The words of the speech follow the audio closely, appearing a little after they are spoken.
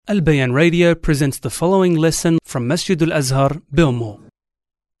Al Bayan Radio presents the following lesson from Masjid Al-Azhar, Bilmo.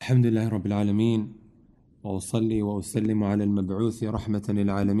 الحمد لله رب العالمين وأصلي وأسلم على المبعوث رحمة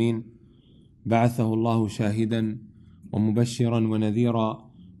للعالمين بعثه الله شاهدا ومبشرا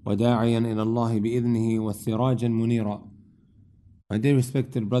ونذيرا وداعيا إلى الله بإذنه وسراجا منيرا. My dear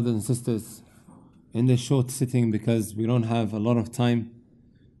respected brothers and sisters, in this short sitting, because we don't have a lot of time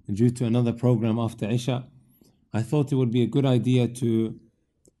due to another program after Isha, I thought it would be a good idea to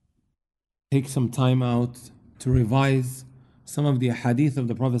take some time out to revise some of the hadith of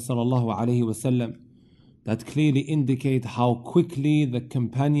the Prophet ﷺ that clearly indicate how quickly the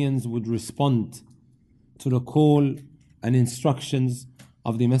companions would respond to the call and instructions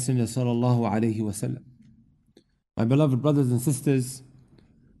of the Messenger ﷺ. My beloved brothers and sisters,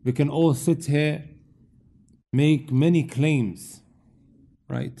 we can all sit here, make many claims,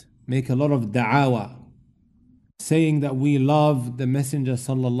 right? Make a lot of da'awah, saying that we love the Messenger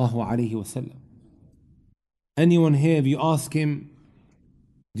ﷺ. Anyone here, if you ask him,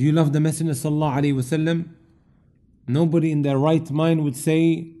 do you love the Messenger ﷺ? Nobody in their right mind would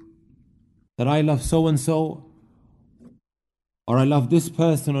say that I love so and so, or I love this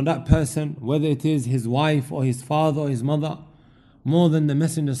person or that person, whether it is his wife or his father or his mother, more than the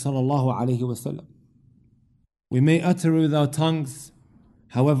Messenger ﷺ. We may utter with our tongues,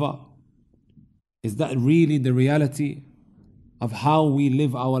 however, is that really the reality of how we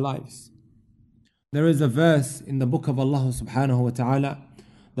live our lives? There is a verse in the book of Allah subhanahu wa ta'ala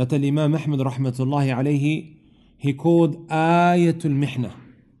that Imam Ahmad rahmatullahi alayhi, he called Ayatul Mihna,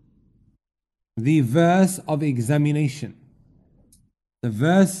 the verse of examination. The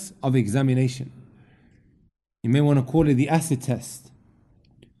verse of examination. You may want to call it the acid test.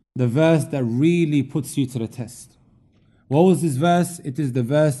 The verse that really puts you to the test. What was this verse? It is the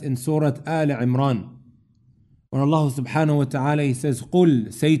verse in Surah Al Imran, where Allah subhanahu wa ta'ala, he says, قُلْ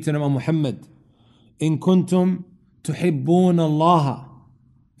Sayyidina Muhammad, إن كنتم تحبون الله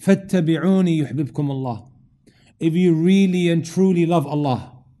فاتبعوني يحببكم الله. If you really and truly love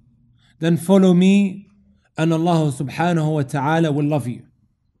Allah, then follow me and Allah subhanahu wa ta'ala will love you.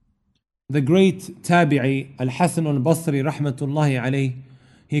 The great tabi'i Al-Hasan al-Basri rahmatullahi alayh,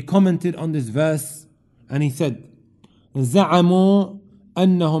 he commented on this verse and he said, زعموا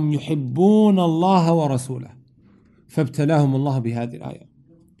أنهم يحبون الله ورسوله فابتلاهم الله بهذه الآية.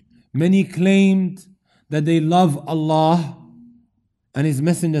 Many claimed that they love Allah and His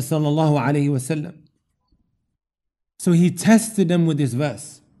Messenger sallallahu alayhi wasallam. So He tested them with this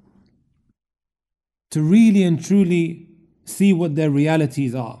verse to really and truly see what their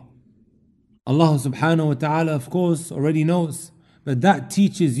realities are. Allah subhanahu wa ta'ala, of course, already knows, but that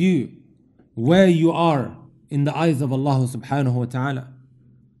teaches you where you are in the eyes of Allah subhanahu wa ta'ala.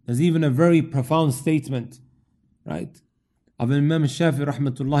 There's even a very profound statement, right, of Imam Shafi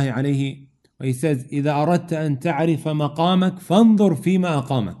rahmatullahi alayhi, where he says, إِذَا أَرَدْتَ أَن تَعْرِفَ مَقَامَكَ فَانظُرْ فِي مَا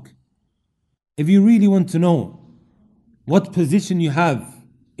أَقَامَكَ. If you really want to know what position you have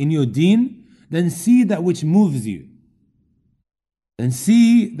in your deen, then see that which moves you. Then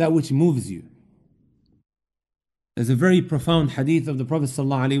see that which moves you. There's a very profound hadith of the Prophet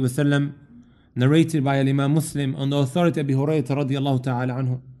sallallahu alaihi wasallam, narrated by Imam Muslim on the authority of Abu Hurairah radiallahu ta'ala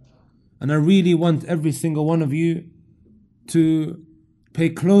anhu. And I really want every single one of you to pay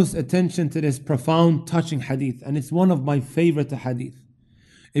close attention to this profound, touching hadith. And it's one of my favorite hadith.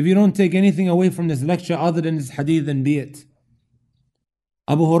 If you don't take anything away from this lecture other than this hadith, then be it.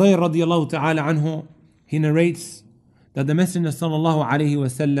 Abu Hurairah radiallahu ta'ala anhu, he narrates that the Messenger sallallahu alayhi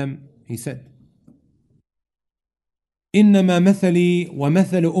wasallam, he said, إنما مثلي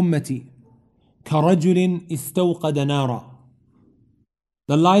ومثل أمتي كرجل استوقد نارا.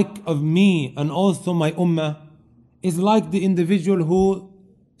 The like of me and also my ummah is like the individual who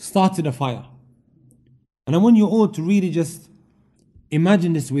started a fire. And I want you all to really just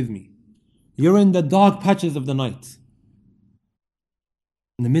imagine this with me. You're in the dark patches of the night,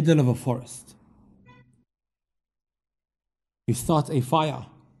 in the middle of a forest. You start a fire.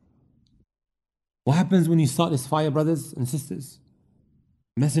 What happens when you start this fire, brothers and sisters?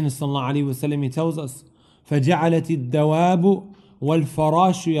 Messenger sallallahu alayhi wa sallam, he tells us, فَجَعَلَتِ الدَّوَابُ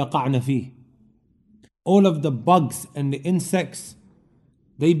وَالْفَرَاشُ يَقَعْنَ فِيهِ. All of the bugs and the insects,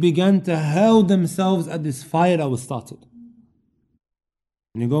 they began to hurl themselves at this fire that was started.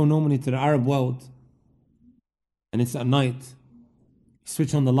 When you go normally to the Arab world, and it's at night, you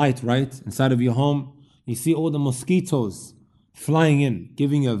switch on the light, right? Inside of your home, you see all the mosquitoes flying in,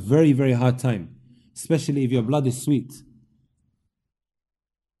 giving you a very, very hard time, especially if your blood is sweet.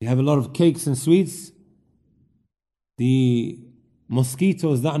 You have a lot of cakes and sweets, the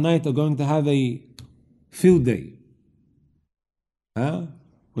mosquitoes that night are going to have a field day.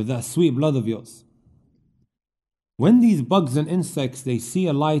 with that sweet blood of yours. When these bugs and insects, they see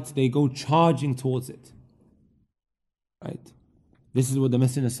a light, they go charging towards it. Right? This is what the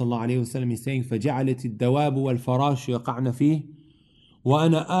Messenger sallallahu alayhi wa sallam is saying, فَجَعَلَتِ الدَّوَابُ وَالْفَرَاشُ يَقَعْنَ فِيهِ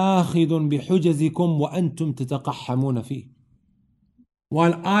وَأَنَا آخِذٌ بِحُجَزِكُمْ وَأَنْتُمْ تَتَقَحَّمُونَ فِيهِ.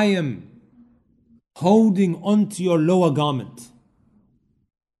 While I am holding onto your lower garment.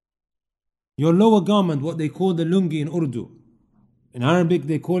 Your lower garment, what they call the lungi in Urdu. In Arabic,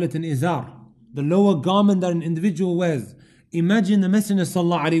 they call it an izar. The lower garment that an individual wears. Imagine the Messenger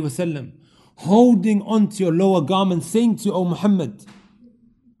sallallahu alaihi wasallam holding onto your lower garment, saying to you, O Muhammad,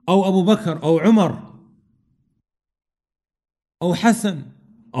 O Abu Bakr, O Umar, O Hassan,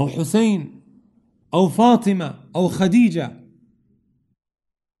 O Hussein, O Fatima, O Khadija,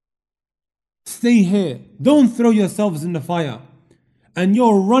 stay here. Don't throw yourselves in the fire. And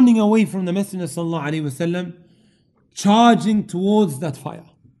you're running away from the Messenger sallallahu alaihi wasallam, charging towards that fire.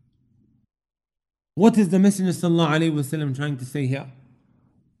 What is the Messenger sallallahu alaihi wasallam trying to say here?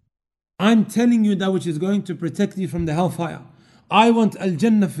 I'm telling you that which is going to protect you from the hellfire. I want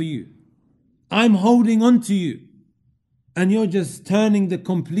Al-Jannah for you. I'm holding on to you. And you're just turning the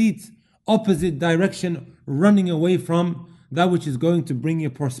complete opposite direction, running away from that which is going to bring you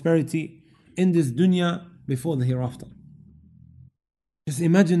prosperity in this dunya before the hereafter. Just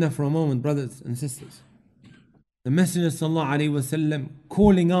imagine that for a moment, brothers and sisters. The Messenger sallallahu alaihi wasallam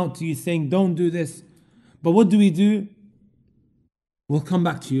calling out to you, saying, don't do this. But what do? We'll come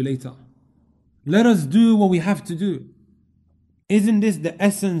back to you later. Let us do what we have to do. Isn't this the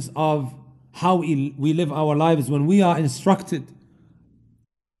essence of how we live our lives when we are instructed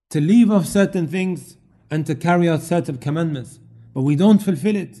to leave off certain things and to carry out certain commandments, but we don't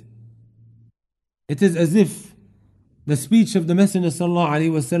fulfill it? It is as if the speech of the Messenger sallallahu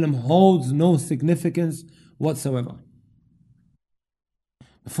alaihi wasallam holds no significance whatsoever.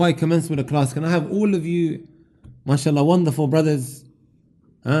 Before I commence with the class, can I have all of you, mashallah, wonderful brothers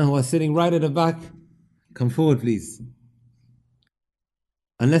who are sitting right at the back, come forward please.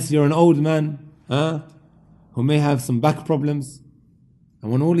 Unless you're an old man who may have some back problems, I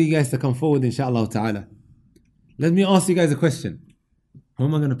want all of you guys to come forward, inshallah ta'ala. Let me ask you guys a question. Who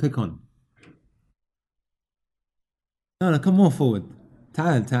am I going to pick on? No, come more forward.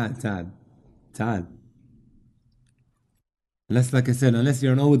 Ta'al. Unless, like I said, unless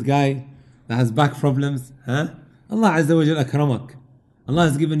you're an old guy that has back problems, Allah Azza wa Jal akramak. Allah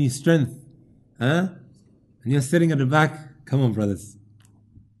has given you strength, and you're sitting at the back. Come on, brothers.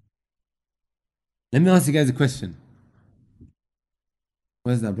 Let me ask you guys a question.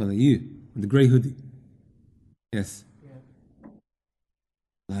 Where's that brother? You, with the grey hoodie. Yes.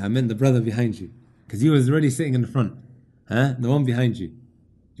 I meant the brother behind you, because he was already sitting in the front. The one behind you.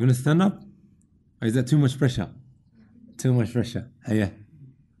 You want to stand up? Or is that too much pressure? Too much pressure. Hiya.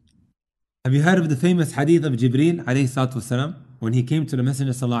 Have you heard of the famous hadith of Jibreel alayhi salatu wasalam when he came to the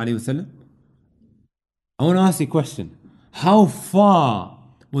Messenger sallallahu alayhi wasallam? I want to ask you a question. How far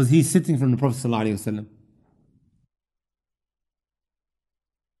was he sitting from the Prophet sallallahu alayhi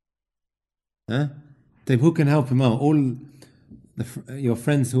wasallam? Who can help him out? All your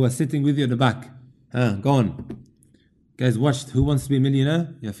friends who are sitting with you at the back. Go on. Guys, watched Who Wants to Be a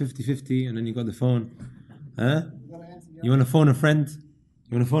Millionaire? Yeah, 50-50, and then you got the phone. You want to phone a friend?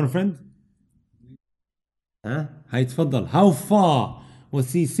 Hi, tfaddal. How far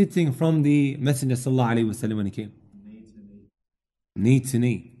was he sitting from the Messenger sallallahu alaihi wasallam when he came? Knee to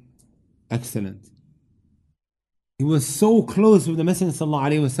knee. Excellent. He was so close with the Messenger sallallahu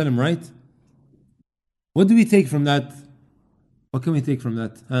alaihi wasallam, right? What do we take from that? What can we take from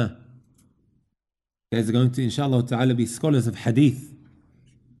that? You guys are going to, inshallah ta'ala, be scholars of hadith.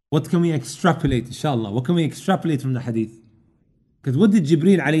 What can we extrapolate, inshallah? What can we extrapolate from the hadith? Because what did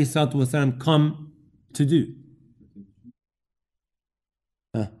Jibreel alayhi salatu wasalam come to do?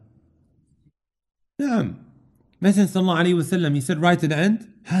 Messenger sallallahu alayhi wasallam, he said right at the end,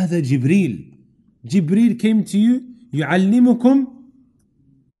 هذا Jibreel. Jibreel came to you, يعلمكم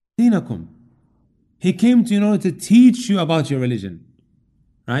دينكم. He came to you in order to teach you about your religion.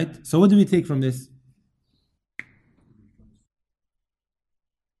 Right? So what do we take from this?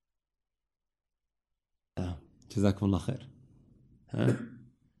 Jazakumullah khair.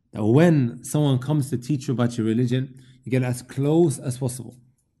 Now when someone comes to teach you about your religion, you get as close as possible.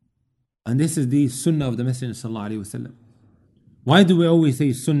 And this is the sunnah of the Messenger sallallahu alaihi wasallam. Why do we always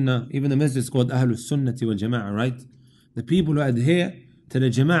say sunnah? Even the masjid is called Ahlul Sunnati wal Jama'ah, right? The people who adhere to the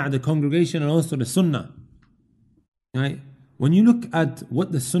Jama'ah, the congregation, and also the sunnah. Right? When you look at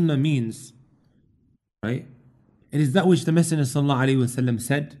what the sunnah means, right? It is that which the Messenger sallallahu alaihi wasallam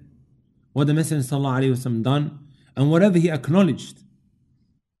said, what the Messenger sallallahu alaihi wasallam done, and whatever he acknowledged.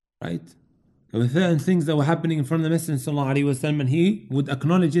 right? There were certain things that were happening in front of the Messenger ﷺ, and he would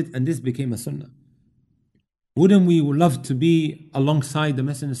acknowledge it, and this became a sunnah. Wouldn't we love to be alongside the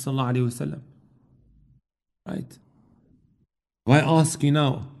Messenger ﷺ? Right? If I ask you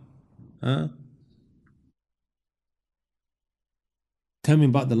now, tell me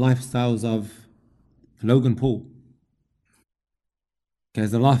about the lifestyles of Logan Paul.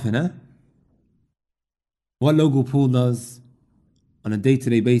 Guys are laughing, huh? What Logan Paul does on a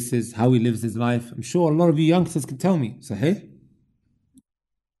day-to-day basis, how he lives his life. I'm sure a lot of you youngsters can tell me. Sahih?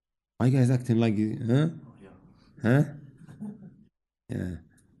 Why are you guys acting like, Huh? Yeah.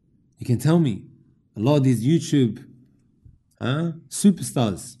 You can tell me. A lot of these YouTube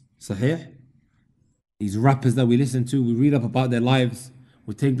superstars, Sahih? These rappers that we listen to, we read up about their lives,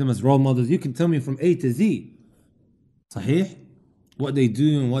 we take them as role models. You can tell me from A to Z. Sahih? What they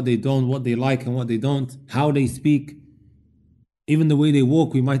do and what they don't, what they like and what they don't, how they speak. Even the way they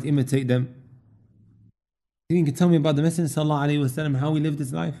walk, we might imitate them. You can tell me about the Messenger ﷺ, how he lived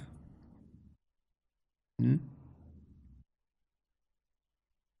his life.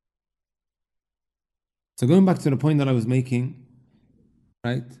 So going back to the point that I was making,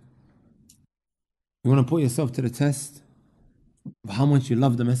 right? You want to put yourself to the test of how much you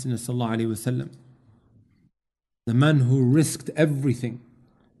love the Messenger ﷺ. The man who risked everything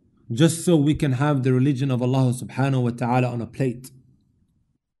just so we can have the religion of Allah subhanahu wa ta'ala on a plate.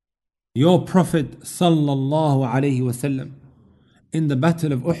 Your Prophet sallallahu alayhi wasallam in the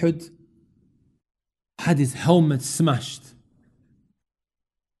battle of Uhud had his helmet smashed,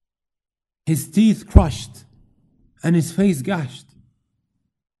 his teeth crushed, and his face gashed.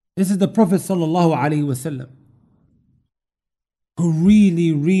 This is the Prophet sallallahu alayhi wasallam who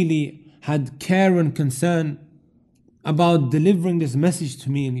really had care and concern about delivering this message to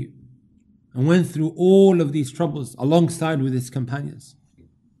me and you, and went through all of these troubles alongside with his companions.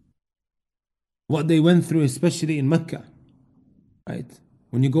 What they went through, especially in Mecca, right?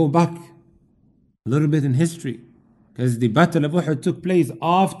 When you go back a little bit in history, because the Battle of Uhud took place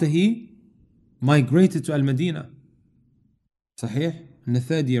after he migrated to Al-Madinah. Sahih? In the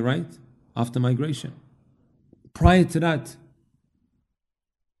third year, right? After migration. Prior to that,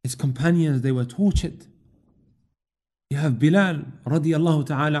 his companions, they were tortured. You have Bilal radiallahu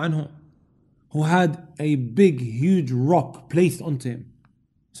ta'ala anhu, who had a big, huge rock placed onto him.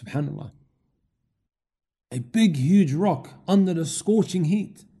 Subhanallah. A big, huge rock under the scorching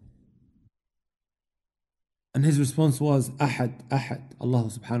heat. And his response was, Ahad, Ahad. Allah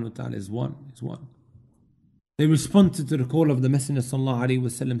subhanahu wa ta'ala is one, is one. They responded to the call of the Messenger sallallahu alayhi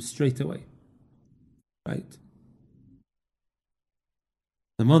wasallam straight away. Right?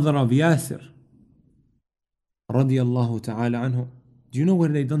 The mother of Yasir radiallahu ta'ala anhu. Do you know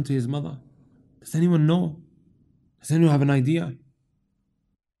what they done to his mother? Does anyone know? Does anyone have an idea?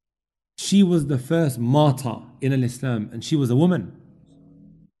 She was the first martyr in Islam, and she was a woman.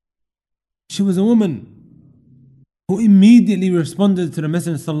 She was a woman who immediately responded to the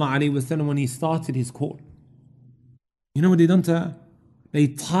Messenger sallallahu alaihi wasallam when he started his call. You know what they done to her? They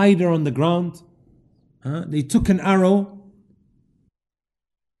tied her on the ground. They took an arrow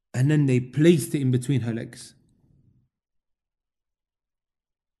and then they placed it in between her legs.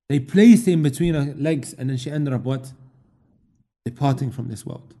 They placed it in between her legs, and then she ended up what? Departing from this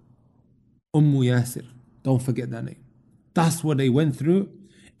world. Yasir. Don't forget that name. That's what they went through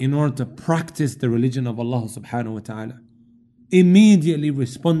in order to practice the religion of Allah subhanahu wa ta'ala. Immediately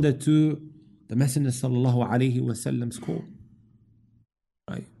responded to the Messenger sallallahu alayhi wasallam's call.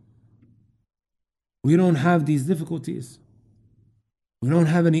 Right? We don't have these difficulties. We don't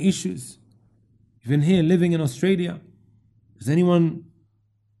have any issues. Even here, living in Australia, is anyone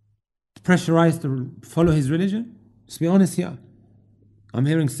pressurized to follow his religion? Let's be honest here. I'm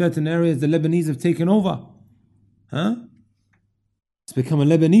hearing certain areas the Lebanese have taken over. It's become a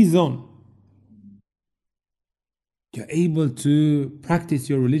Lebanese zone. You're able to practice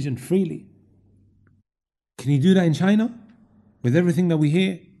your religion freely. Can you do that in China? With everything that we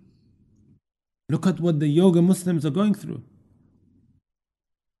hear? Look at what the yoga Muslims are going through.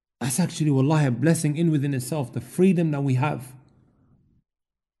 That's actually, wallahi, a blessing in within itself, the freedom that we have.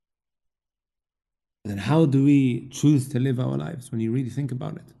 Then how do we choose to live our lives when you really think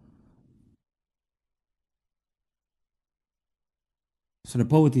about it? So the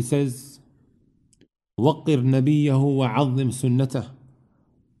poet, he says, وَقِّرْ نَبِيَّهُ وَعَظِّمْ سُنَّتَهُ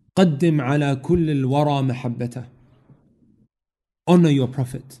قَدِّمْ عَلَى كُلِّ الْوَرَى مَحَبَّتَهُ. Honor your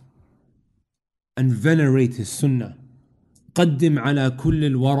Prophet and venerate his sunnah. قَدِّمْ عَلَى كُلِّ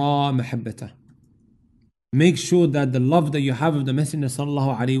الْوَرَى مَحَبَّتَهُ. Make sure that the love that you have of the Messenger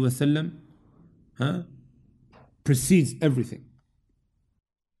sallallahu alaihi wasallam precedes everything.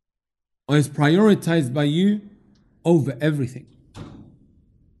 or is prioritized by you over everything.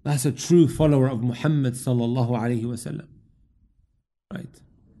 That's a true follower of Muhammad sallallahu alaihi wasallam. Right.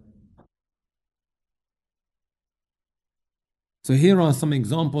 So here are some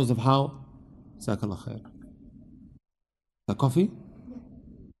examples of how. Jazakallah khair. The coffee?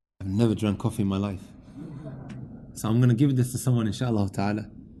 I've never drank coffee in my life. So I'm going to give this to someone, inshallah ta'ala.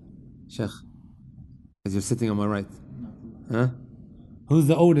 Sheikh, as you're sitting on my right. Huh? Who's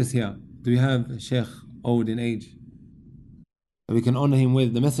the oldest here? Do we have a Sheikh old in age? That we can honor him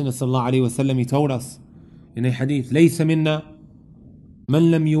with. The Messenger sallallahu alayhi wa sallam, he told us in a hadith, لَيْسَ مِنَّا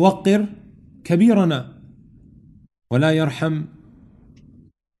مَنْ لَمْ يُوَقِّرْ كَبِيرَنَا وَلَا يَرْحَمْ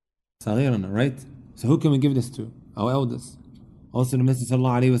صَغِيرَنَا. Right? So who can we give this to? Our elders. Also the Messenger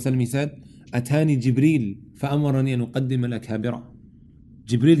sallallahu alayhi wa sallam, he said, أتاني جبريل فأمرني أن أقدم الأكابر.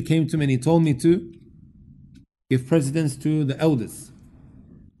 Jibreel came to me and he told me to give precedence to the elders.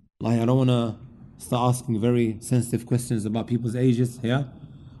 I don't want to start asking very sensitive questions about people's ages here,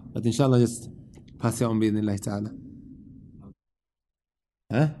 but inshallah just pass it on bi'idhnillah ta'ala.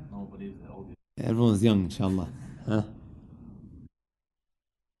 Huh? Nobody's the oldest. Everyone's young, inshallah. Huh?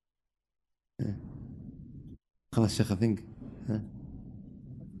 خلاص Sheikh, I think. Huh?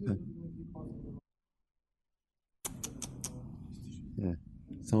 Yeah.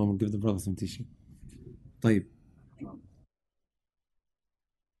 Someone will give the brother some tissue. طيب.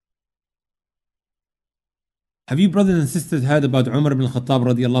 Have you brothers and sisters heard about Umar ibn al-Khattab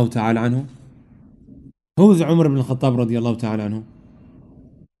radiyallahu ta'ala anhu? Who is Umar ibn al-Khattab radiyallahu ta'ala anhu?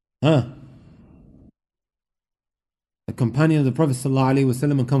 Huh? The companion of the Prophet sallallahu alayhi wa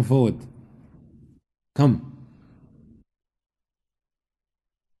sallam, come forward. Come.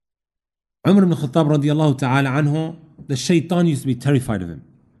 Umar ibn al-Khattab radiyallahu ta'ala anhu, the shaitan used to be terrified of him.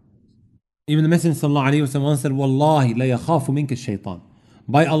 Even the Messenger sallallahu alayhi wa sallam said, Wallahi la yakhafu minka shaitan.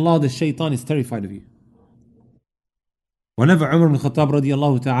 By Allah, the shaitan is terrified of you. Whenever Umar ibn al-Khattab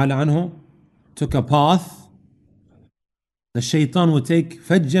radiyallahu ta'ala anhu took a path, the shaitan would take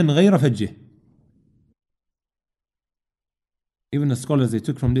fajjan ghayra fajjih. Even the scholars, they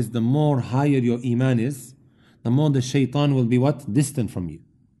took from this, the more higher your iman is, the more the shaitan will be what? Distant from you.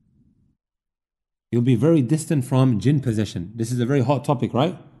 You'll be very distant from jinn possession. This is a very hot topic,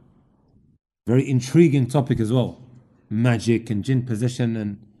 right? Very intriguing topic as well. Magic and jinn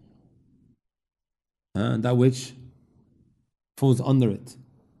possession and that which falls under it.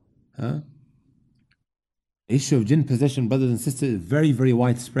 The issue of jinn possession, brothers and sisters, is very, very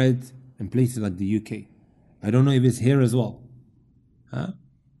widespread in places like the UK. I don't know if it's here as well.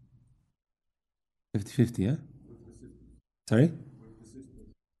 50-50, yeah? Sorry?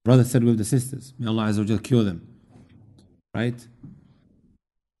 Brother said with the sisters. May Allah Azza wa Jal cure them. Right?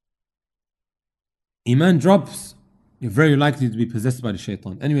 Iman drops, you're very likely to be possessed by the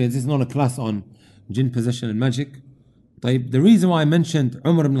shaitan. Anyway, this is not a class on jinn possession and magic. The reason why I mentioned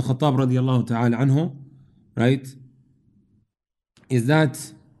Umar ibn al-Khattab radiyallahu ta'ala anhu, right, is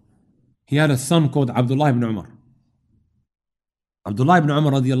that he had a son called Abdullah ibn Umar. Abdullah ibn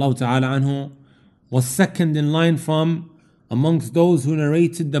Umar radiyallahu ta'ala anhu was second in line from amongst those who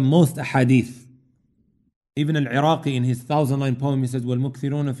narrated the most ahadith. Even al-Iraqi in his 1,000-line poem, he says,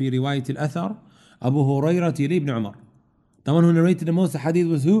 وَالْمُكْثِرُونَ فِي رِوَايَةِ الْأَثَرِ Abu Hurairah يلي ibn Umar. The one who narrated the most hadith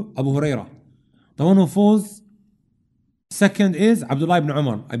was who? Abu Hurairah. The one who falls second is Abdullah ibn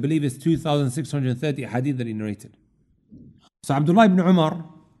Umar. I believe it's 2,630 hadith that he narrated. So Abdullah ibn Umar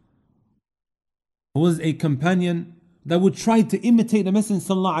was a companion that would try to imitate the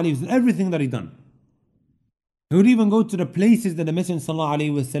Messenger sallallahu alaihi wasallam, everything that he done. He would even go to the places that the Messenger sallallahu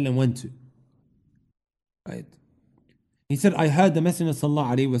alaihi wasallam went to. Right? He said, I heard the Messenger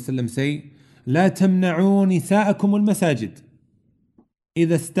sallallahu alaihi wasallam say, لا تمنعوا نساءكم المساجد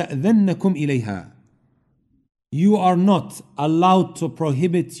إذا استأذنكم إليها. You are not allowed to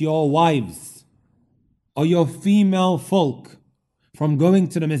prohibit your wives or your female folk from going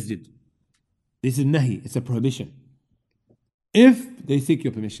to the masjid. This is nahi, it's a prohibition. If they seek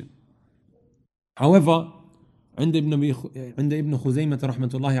your permission. However, عند ابن خزيمة رحمة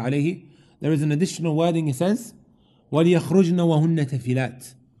الله عليه, there is an additional wording. He says, وَلْيَخْرُجْنَ وَهُنَّ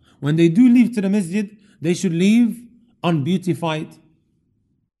تَفِلَاتٍ. When they do leave to the masjid, they should leave unbeautified,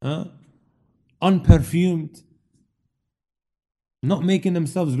 unperfumed, not making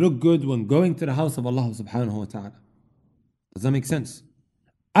themselves look good when going to the house of Allah subhanahu wa ta'ala. Does that make sense?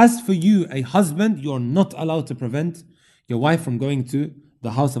 As for you, a husband, you are not allowed to prevent your wife from going to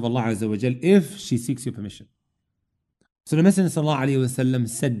the house of Allah Azza wa Jal if she seeks your permission. So the Messenger sallallahu alayhi wa sallam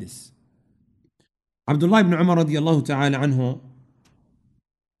said this. Abdullah ibn Umar radiyallahu ta'ala anhu,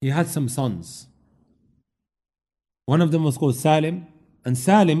 he had some sons. One of them was called Salim, And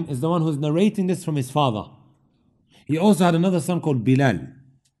Salim is the one who's narrating this from his father. He also had another son called Bilal.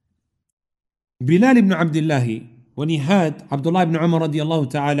 Bilal ibn Abdullah, when he heard Abdullah ibn Umar radiallahu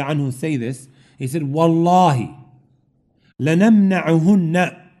ta'ala anhu say this, he said, Wallahi,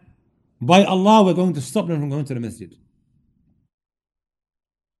 لَنَمْنَعُهُنَّ. By Allah, we're going to stop them from going to the masjid.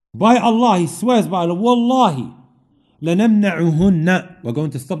 By Allah, he swears by Allah, Wallahi, لَنَمْنَعُهُنَّ. We're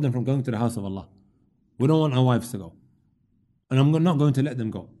going to stop them from going to the house of Allah. We don't want our wives to go. And I'm not going to let them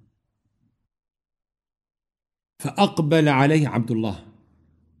go. فأقبل عليه عبد الله.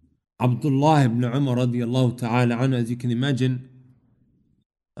 Abdullah ibn Umar radiallahu ta'ala anhu, as you can imagine,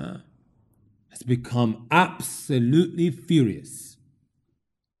 has become absolutely furious.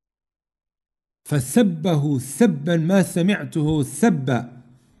 فسبه سبا ما سمعته سبا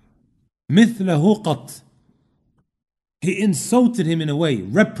مثله قط. He insulted him in a way,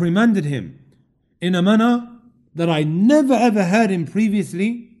 reprimanded him in a manner that I never ever heard him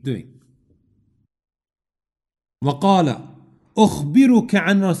previously doing. وقال أخبرك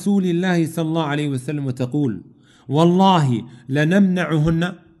عن رسول الله صلى الله عليه وسلم وتقول والله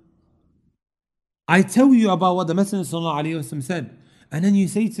لنمنعهن. I tell you about what the Messenger صلى الله عليه وسلم said, and then you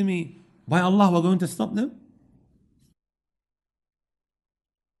say to me, by Allah, we're going to stop them?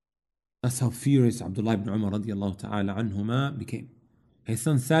 That's how furious Abdullah ibn Umar radiallahu ta'ala anhuma became. His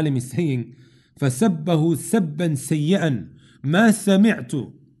son Salim is saying, فسبه سبا سيئا ما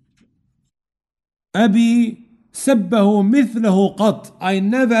سمعت أبي سبه مثله قط. I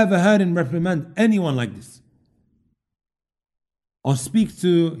never ever heard him reprimand anyone like this, or speak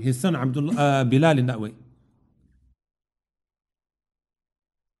to his son Bilal in that way.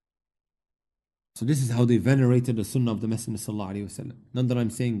 So this is how they venerated the sunnah of the Messenger sallallahu alaihi wasallam. Not that I'm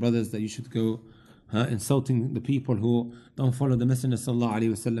saying, brothers, that you should go insulting the people who don't follow the Messenger sallallahu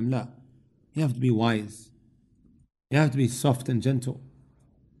alaihi wasallam. La. You have to be wise. You have to be soft and gentle.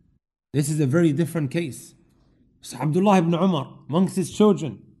 This is a very different case. So Abdullah ibn Umar, amongst his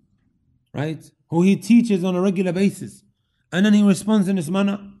children, right, who he teaches on a regular basis, and then he responds in this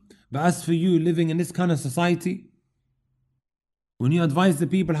manner. But as for you living in this kind of society, when you advise the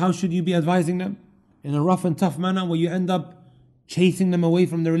people, how should you be advising them? In a rough and tough manner where you end up chasing them away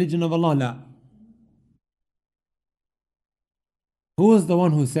from the religion of Allah? La. Who was the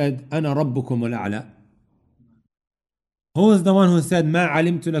one who said, أَنَا رَبُّكُمُ الْأَعْلَى? Who was the one who said, مَا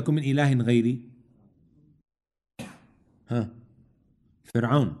عَلِمْتُ لَكُمْ مِنْ إِلَهٍ غَيْرِي?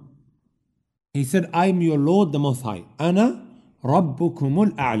 Fir'aun. He said, I'm your Lord the Most High. أَنَا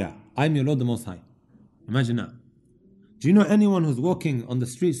رَبُّكُمُ الْأَعْلَى. I'm your Lord the Most High. Imagine that. Do you know anyone who's walking on the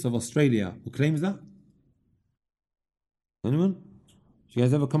streets of Australia who claims that? Anyone? Do you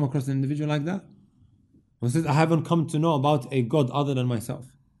guys ever come across an individual like that? Who says, I haven't come to know about a God other than myself.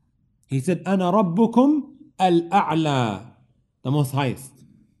 He said, أَنَا رَبُّكُمْ الْأَعْلَى. The Most Highest.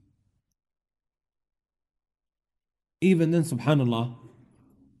 Even then, subhanallah,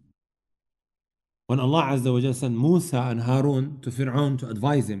 when Allah Azza wa Jalla sent Musa and Harun to Fir'aun to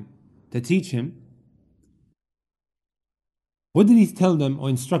advise him, to teach him, what did he tell them or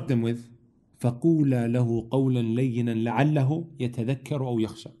instruct them with? فَقُولَا لَهُ قَوْلًا لَيِّنًا لَعَلَّهُ يَتَذَكَّرُ أَوْ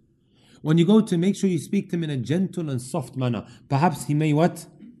يَخْشَى. When you go to, make sure you speak to him in a gentle and soft manner. Perhaps he may what?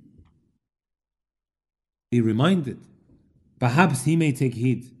 Be reminded. Perhaps he may take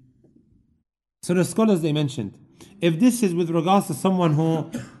heed. So the scholars, they mentioned, if this is with regards to someone who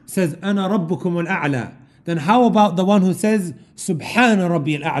says, أَنَا رَبُّكُمُ الْأَعْلَى, then how about the one who says, سُبْحَانَ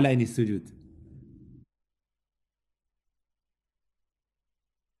رَبِّي الْأَعْلَى in his sujood?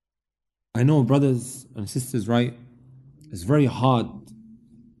 I know, brothers and sisters, right? It's very hard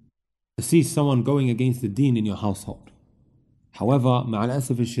to see someone going against the deen in your household. However, مع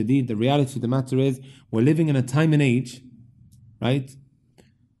الأسف الشديد, the reality of the matter is, we're living in a time and age, right,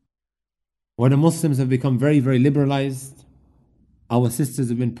 where the Muslims have become very, very liberalized. Our sisters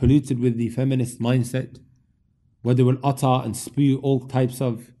have been polluted with the feminist mindset, where they will utter and spew all types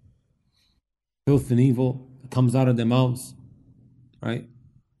of filth and evil that comes out of their mouths, right?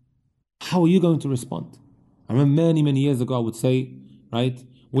 How are you going to respond? I remember many, many years ago I would say, right,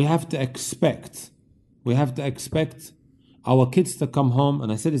 we have to expect our kids to come home,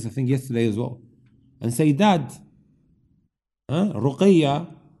 and I said this I think yesterday as well, and say, Dad, Ruqayya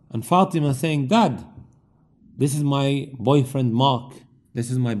and Fatima saying, Dad, this is my boyfriend Mark,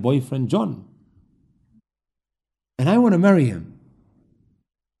 this is my boyfriend John, and I want to marry him.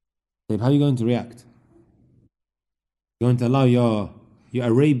 Babe, how are you going to react? You're going to allow your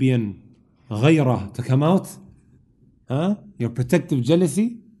Arabian ghayrah to come out? Your protective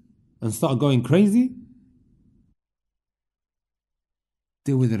jealousy, and start going crazy?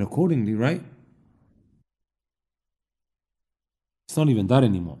 Deal with it accordingly, right? It's not even that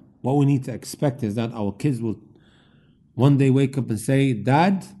anymore. What we need to expect is that our kids will one day wake up and say,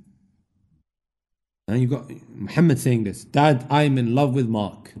 Dad, and you got Muhammad saying this, Dad, I'm in love with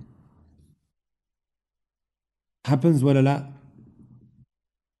Mark. Happens ولا لا?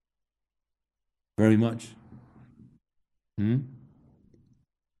 Very much.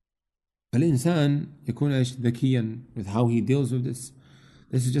 فالإنسان يكون ذكيا with how he deals with this.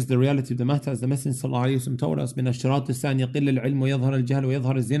 This is just the reality of the matter. As the Messenger صلى الله عليه وسلم told us, من الشراط الساعة يقل العلم ويظهر الجهل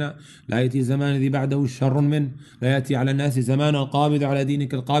ويظهر الزنا لا يأتي زمان ذي بعده الشر منه لا يأتي على الناس زمان القابض على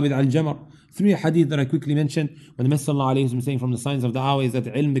دينك القابض على الجمر. 3 hadith that I quickly mentioned when the Messenger صلى الله عليه وسلم saying from the signs of the hour is that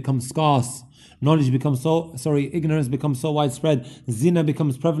ilm becomes scarce, knowledge becomes ignorance becomes so widespread, zina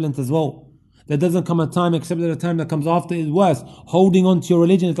becomes prevalent as well. There doesn't come a time except that the time that comes after is worse. Holding on to your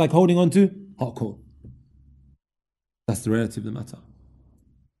religion is like holding on to hot coal. That's the reality of the matter.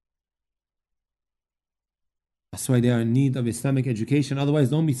 That's why they are in need of Islamic education. Otherwise,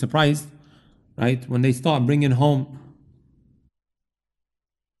 don't be surprised, right? When they start bringing home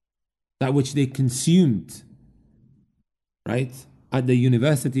that which they consumed, right? At the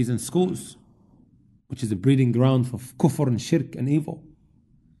universities and schools, which is a breeding ground for kufr and shirk and evil.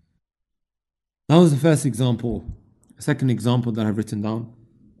 That was the first example. The second example that I've written down.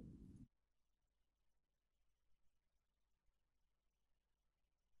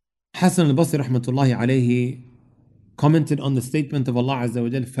 Hassan al-Basri rahmatullahi alayhi commented on the statement of Allah Azza wa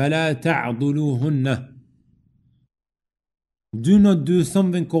Jal, فَلَا تَعْضُلُوهُنَّ. Do not do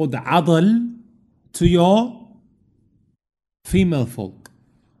something called adl to your female folk.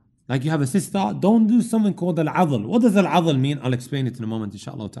 Like you have a sister, don't do something called al-adl. What does al-adl mean? I'll explain it in a moment,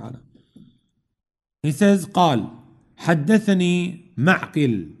 inshallah ta'ala. He says, قال حدثني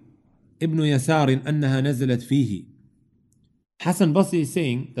معقل ابن يسار أنها نزلت فيه. Hassan Basri is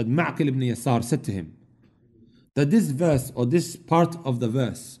saying that Ma'qil ibn Yasar said to him that this verse or this part of the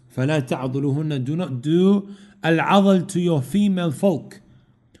verse, فَلَا تَعْضُلُهُنَّ, do not do al-adl to your female folk,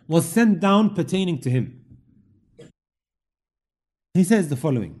 was sent down pertaining to him. He says the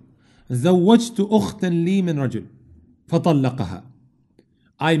following: زوجت أختا لي من رجل فطلقها.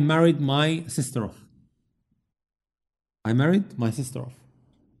 I married my sister off. Marry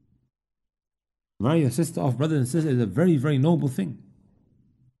your sister off, brothers and sisters, is a very, very noble thing.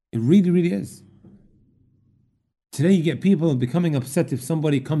 It really, really is. Today you get people becoming upset if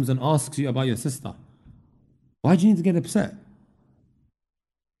somebody comes and asks you about your sister. Why do you need to get upset?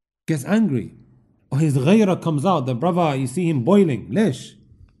 Gets angry. Or his ghayra comes out, the brother, you see him boiling. Lish.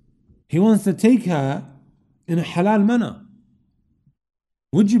 He wants to take her in a halal manner.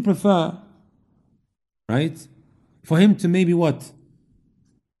 Would you prefer, right, for him to maybe what?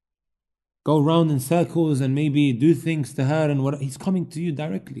 Go round in circles and maybe do things to her and what? He's coming to you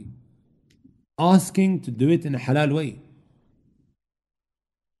directly, asking to do it in a halal way.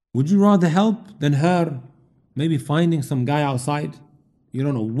 Would you rather help than her maybe finding some guy outside? You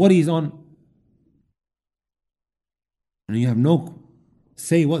don't know what he's on, and you have no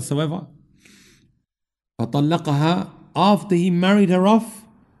say whatsoever. فطلقها. After he married her off,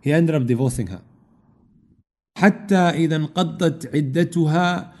 he ended up divorcing her. حتى إذا انقضت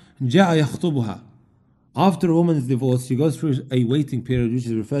عدتها جاء يخطبها. After a woman's divorce, she goes through a waiting period, which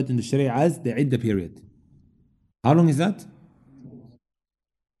is referred in the Sharia as the iddah period. How long is that?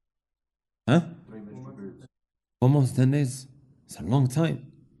 1 month, 10 days. It's a long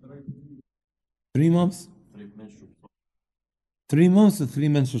time. 3 months? 3 months or 3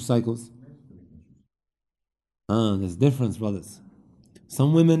 menstrual cycles? There's difference, brothers.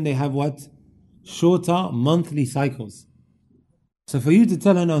 Some women, they have what? Shorter monthly cycles. So for you to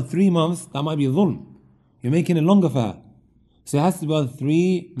tell her now 3 months, that might be dhulm. You're making it longer for her. So it has to be about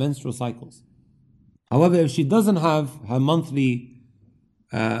 3 menstrual cycles. However, if she doesn't have her monthly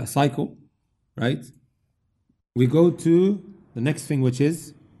cycle, right? We go to the next thing, which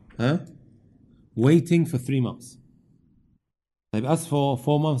is waiting for 3 months. Like as for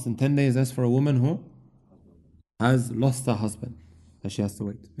 4 months and 10 days, as for a woman who has lost her husband, that she has to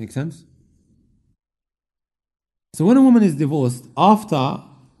wait. Make sense? So when a woman is divorced, after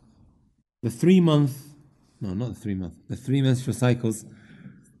the 3 menstrual cycles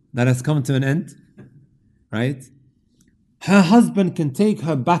that has come to an end, right? Her husband can take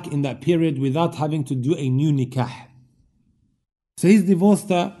her back in that period without having to do a new nikah. So he's divorced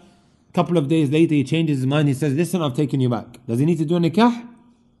her. A couple of days later, he changes his mind. He says, listen, I've taken you back. Does he need to do a nikah?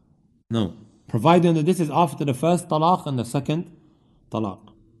 No. Provided that this is after the first talaq and the second talaq.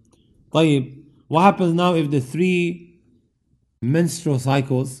 طيب, what happens now if the 3 menstrual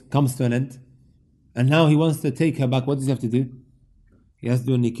cycles comes to an end and now he wants to take her back? What does he have to do? He has to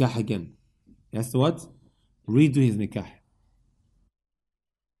do a nikah again. He has to what? Redo his nikah.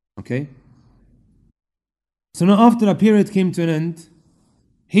 Okay? So now after a period came to an end,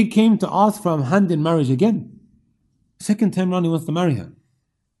 he came to ask for a hand in marriage again. Second time round he wants to marry her.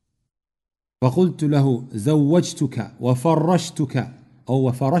 فقلت له زوجتك وفرشتك أو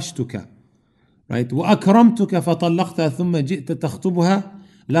وفرشتك right وأكرمتك فطلقتها ثم جئت تخطبها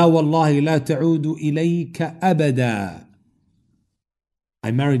لا والله لا تعود إليك أبدا.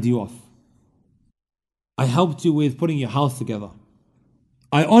 I married you off. I helped you with putting your house together.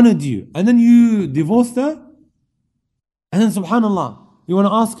 I honored you. And then you divorced her? And then subhanallah, you want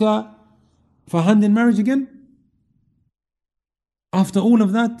to ask her for hand in marriage again? After all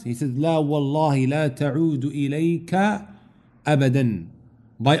of that, he says, لا والله لا تعود إليك أبدا.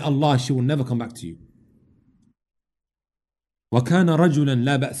 By Allah, she will never come back to you. وكان رجلا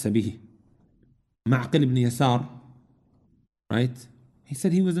لا بأس به. معقل ibn Yasar, right? He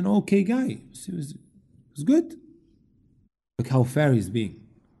said he was an okay guy. He was good. Look how fair he's being.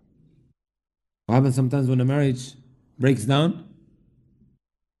 What happens sometimes when a marriage breaks down?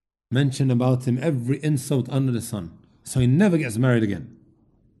 Mention about him every insult under the sun. So he never gets married again.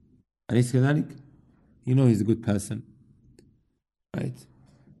 أليس كذلك? You know he's a good person. Right?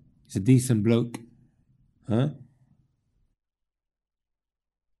 He's a decent bloke. Huh?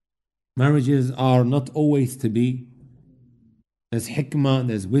 Marriages are not always to be. There's hikmah,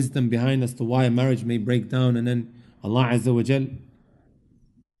 there's wisdom behind as to why a marriage may break down, and then Allah Azza wa Jal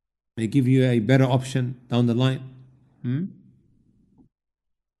may give you a better option down the line.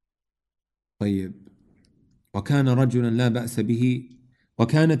 طيب وكان رجلا لا بأس به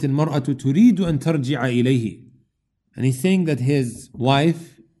وكانت المرأة تريد أن ترجع إليه. And he's saying that his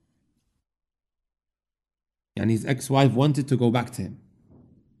wife, and his ex-wife, wanted to go back to him.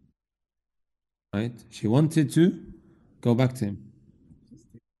 Right? She wanted to go back to him.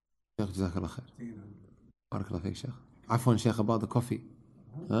 جزاك الله خير. بارك الله فيك شيخ. عفوا شيخ about the coffee.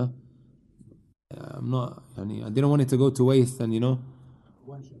 Huh? I'm not, I didn't want it to go to waste, and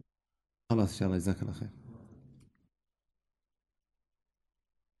خلاص إن شاء الله جزاك الله خير.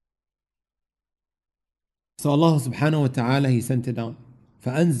 So Allah subhanahu wa ta'ala, He sent it down.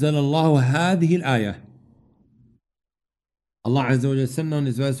 فأنزل الله هذه الآية. Allah Azza wa Jalla sent on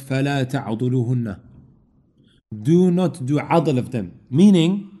His verse, فلا تعضلوهن. Do not do adl of them.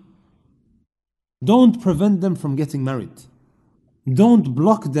 Meaning, don't prevent them from getting married. Don't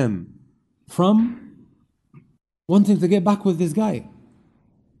block them from wanting to get back with this guy.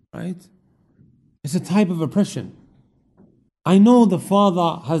 Right? It's a type of oppression. I know the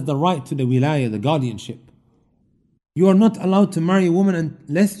father has the right to the wilayah, the guardianship. You are not allowed to marry a woman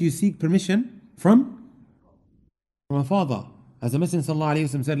unless you seek permission from a father. As the Messenger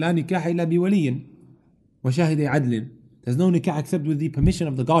ﷺ said, لا نكاح إلا بولي وشاهد عدل. There's no nikah except with the permission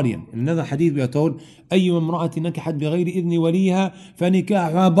of the guardian. In another hadith we are told, أي امرأة نكحت بغير إذن وليها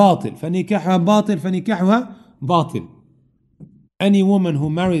فنكاحها باطل فنكاحها باطل فنكاحها باطل. Any woman who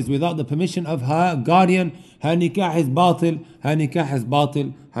marries without the permission of her guardian, her nikah is batil, her nikah is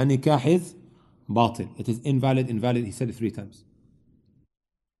batil, her nikah is batil. It is invalid, invalid. He said it 3 times.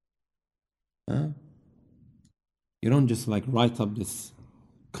 Huh? You don't just write up this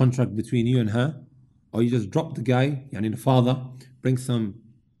contract between you and her, or you just drop the guy, the father, bring some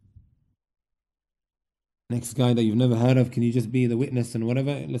next guy that you've never heard of, can you just be the witness and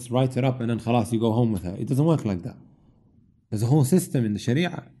whatever, let's write it up and then khalas, you go home with her. It doesn't work like that. There's a whole system in the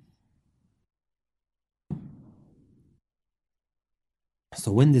Sharia.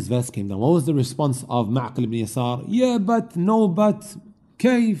 So when this verse came down, what was the response of Ma'qil ibn Yasar? Yeah, but, no, but,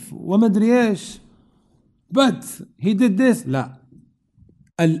 كيف, ومدري إيش. But, he did this. لا.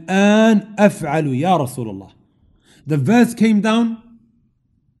 الآن أفعل يا رسول الله. The verse came down.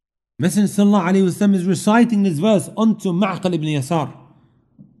 Messenger sallallahu alayhi wasallam is reciting this verse onto Ma'qil ibn Yasar.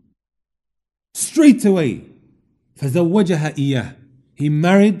 Straight away. فزوجها إياه. He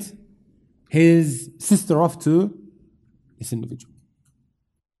married his sister off to this individual.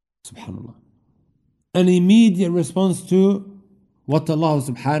 Subhanallah. An immediate response to what Allah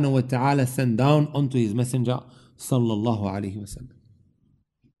subhanahu wa ta'ala sent down onto His Messenger sallallahu alayhi wa sallam.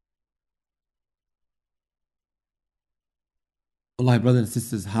 Wallahi, brothers and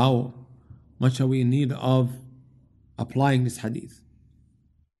sisters, how much are we in need of applying this hadith?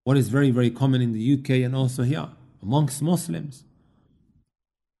 What is very, very common in the UK and also here amongst Muslims.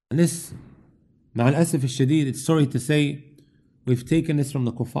 And this, ma'al asif al-shadid, it's sorry to say, we've taken this from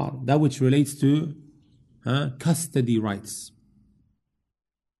the kuffar, that which relates to custody rights.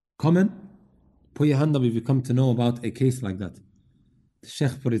 Comment, put your hand up if you come to know about a case like that. The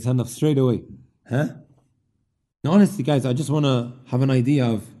Sheikh put his hand up straight away. Now honestly guys, I just want to have an idea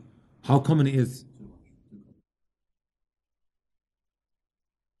of how common it is.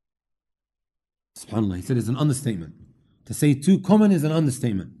 SubhanAllah, he said it's an understatement. To say too common is an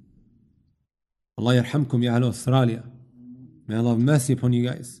understatement. Allah yarhamkum ya Ahl Australia. May Allah have mercy upon you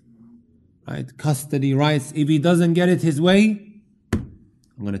guys. Right? Custody rights. If he doesn't get it his way,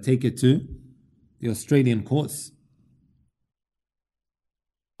 I'm going to take it to the Australian courts.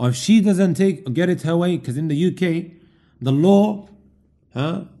 Or if she doesn't get it her way, because in the UK, the law,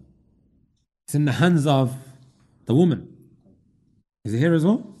 it's in the hands of the woman. Is it here as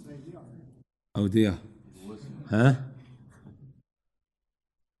well? Oh dear.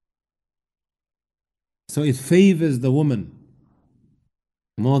 So it favors the woman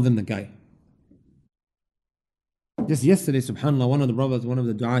more than the guy. Just yesterday, subhanAllah, one of the brothers, one of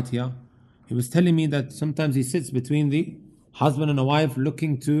the du'at here, he was telling me that sometimes he sits between the husband and a wife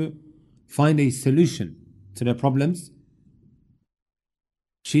looking to find a solution to their problems.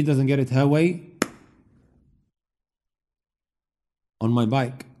 She doesn't get it her way. On my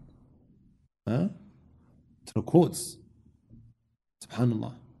bike. To the courts.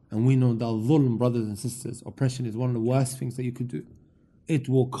 SubhanAllah. And we know that dhulm, brothers and sisters, oppression is one of the worst things that you could do. It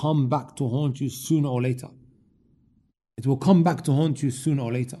will come back to haunt you sooner or later. It will come back to haunt you sooner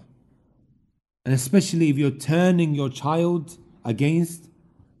or later. And especially if you're turning your child against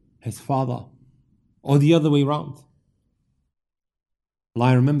his father, or the other way around.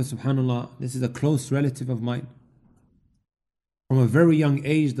 I remember, subhanAllah, this is a close relative of mine. From a very young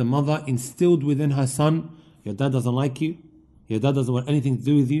age, the mother instilled within her son, your dad doesn't like you, your dad doesn't want anything to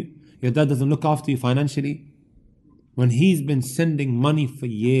do with you, your dad doesn't look after you financially. When he's been sending money for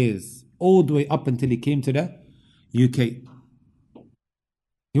years, all the way up until he came to the UK.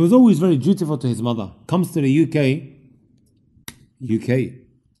 He was always very dutiful to his mother. Comes to the UK.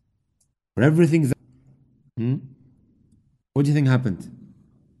 Where everything's... What do you think happened?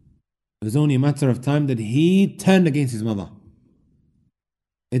 It was only a matter of time that he turned against his mother.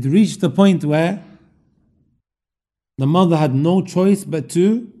 It reached the point where the mother had no choice but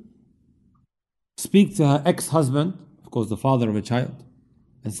to speak to her ex-husband, of course the father of a child,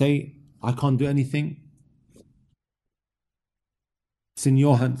 and say, I can't do anything. It's in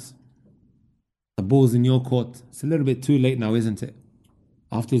your hands. The ball's in your court. It's a little bit too late now, isn't it?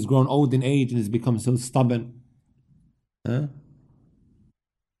 After he's grown old in age and has become so stubborn. That's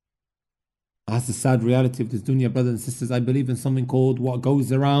the sad reality of this dunya, brothers and sisters. I believe in something called what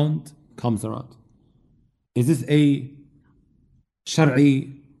goes around, comes around. Is this a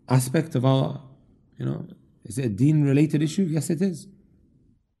Shar'i aspect of our, is it a deen related issue? Yes, it is.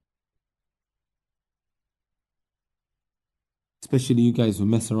 Especially you guys who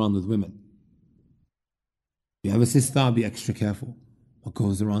mess around with women. If you have a sister, be extra careful. What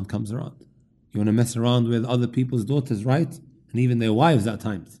goes around comes around. You want to mess around with other people's daughters, right? And even their wives at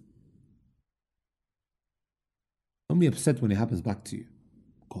times. Don't be upset when it happens back to you.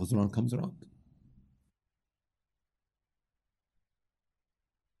 What goes around comes around.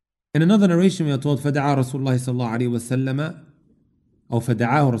 In another narration we are told فدعا رسول الله صلى الله عليه وسلم أو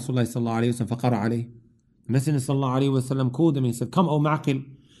فدعاه رسول الله صلى الله عليه وسلم فقرأ عليه. The Messenger صلى الله عليه وسلم called him and he said, come O Ma'qil.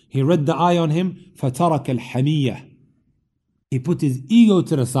 He read the ayah on him, فَتَرَكَ الْحَمِيَّةِ. He put his ego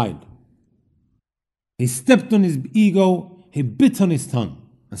to the side. He stepped on his ego, he bit on his tongue.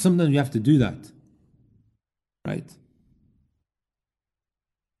 And sometimes you have to do that. Right?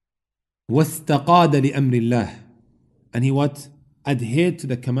 وَاسْتَقَادَ لِأَمْرِ اللَّهِ. And he what? Adhered to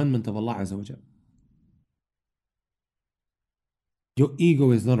the commandment of Allah Azza wa Jal. Your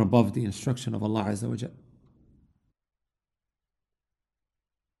ego is not above the instruction of Allah Azza wa Jal.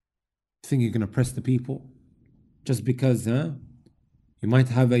 Think you can oppress the people just because you might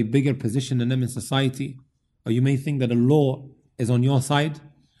have a bigger position than them in society, or you may think that the law is on your side.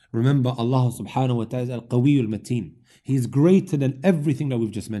 Remember, Allah subhanahu wa ta'ala is al-Qawiyul Mateen. He is greater than everything that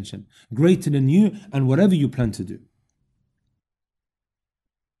we've just mentioned, greater than you and whatever you plan to do.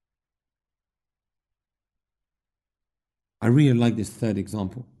 I really like this third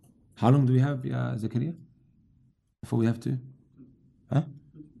example. How long do we have, Zakaria? Before we have to?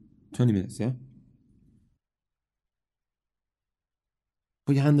 20 minutes, yeah?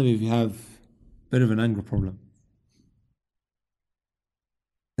 Put your hand up if you have a bit of an anger problem.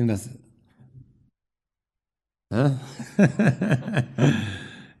 I think that's...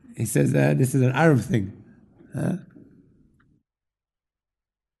 He says this is an Arab thing.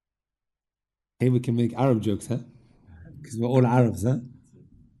 Hey, we can make Arab jokes, because we're all Arabs,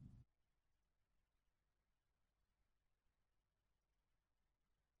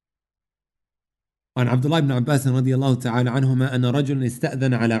 عن عبد الله بن عباس رضي الله تعالى عنهما أن رجلا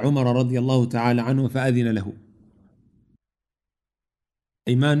استأذن على عمر رضي الله تعالى عنه فأذن له.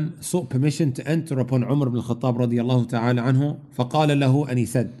 A man sought permission to enter upon Umar ibn al-Khattab رضي الله تعالى عنه فقال له, and he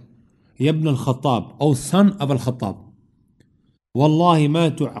said, يا ابن الخطاب أو son of الخطاب والله ما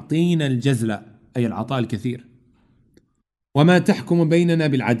تعطينا الجزل أي العطاء الكثير وما تحكم بيننا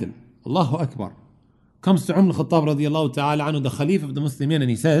بالعدل. الله أكبر. Comes to Umar al-Khattab radiallahu ta'ala anhu, the Khalif of the Muslimin, and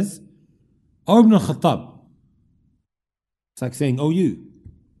he says, "O Ibn al-Khattab," it's like saying, "Oh you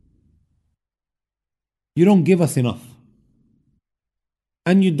don't give us enough.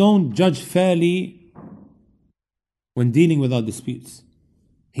 And you don't judge fairly when dealing with our disputes."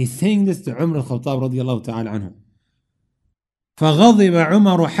 He's saying this to Umar al-Khattab radiallahu ta'ala anhu. فغضب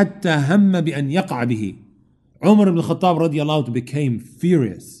عمر حتى هم بأن يقع به. Umar ibn al-Khattab radiallahu anhu became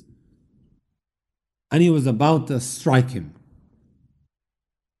furious. And he was about to strike him.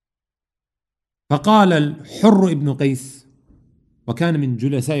 فقال الحر ابن قيس وكان من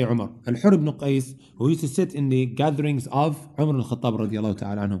جلساء عمر. الحر ibn Qais, who used to sit in the gatherings of Umar al-Khattab radiallahu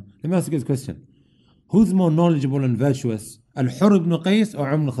ta'ala anhu. Let me ask you this question. Who's more knowledgeable and virtuous? Al-Hur ibn Qais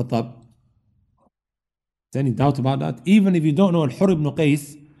or Umar al-Khattab? Is there any doubt about that? Even if you don't know Al-Hur ibn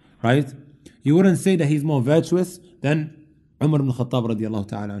Qais, right, you wouldn't say that he's more virtuous than Umar ibn al-Khattab radiallahu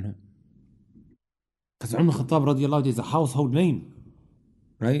ta'ala anhu. Because Umar al-Khattab radiallahu is a household name,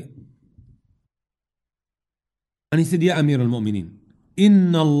 right? And he said, "Ya Amir al-Mu'mineen,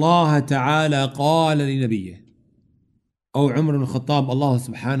 Inna Allah ta'ala qala li nabiyyih." O Umar al-Khattab, Allah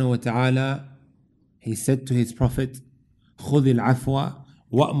subhanahu wa ta'ala, he said to his prophet, خذ العفو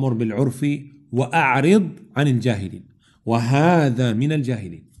وأمر بالعرف وأعرض عن الجاهلين وهذا من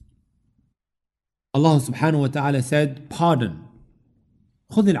الجاهلين. Allah subhanahu wa ta'ala said, pardon.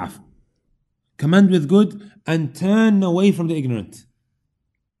 خذ العفو. Command with good and turn away from the ignorant.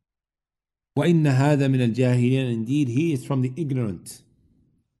 وإن هذا من الجاهلين. Indeed, he is from the ignorant.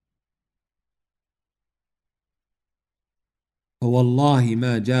 فوالله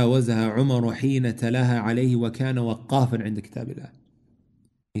ما جاوزها عمر حين تلاها عليه وكان وقافا عند كتاب الله.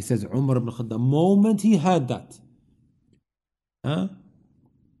 He says, Umar ibn Khattab, the moment he heard that,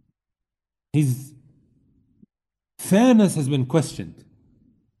 his fairness has been questioned.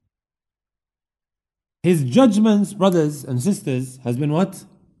 His judgments, brothers and sisters, has been what?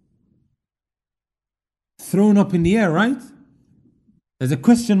 Thrown up in the air, right? There's a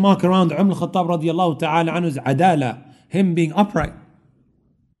question mark around Umar al-Khattab radiallahu ta'ala anhu's adala, him being upright.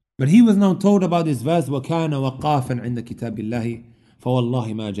 But he was now told about this verse, وَكَانَ وَقَافًا عِنْدَ كِتَابِ اللَّهِ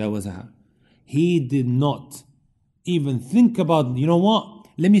فَوَاللَّهِ مَا جَاوَزَهَا. He did not even think about, you know what?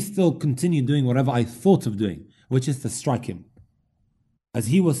 Let me still continue doing whatever I thought of doing, which is to strike him. As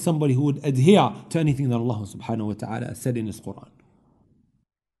he was somebody who would adhere to anything that Allah subhanahu wa ta'ala said in His Quran.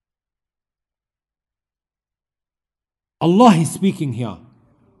 Allah is speaking here.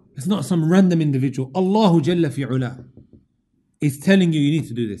 It's not some random individual. Allahu Jalla fi ula is telling you, you need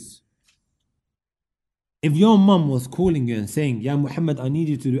to do this. If your mum was calling you and saying, Ya Muhammad, I need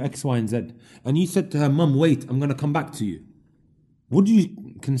you to do X, Y, and Z, and you said to her, Mum, wait, I'm going to come back to you, would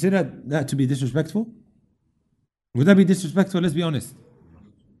you consider that to be disrespectful? Would that be disrespectful? Let's be honest.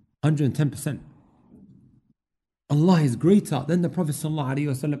 110%. Allah is greater than the Prophet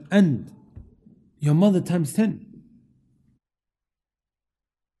ﷺ and your mother times 10.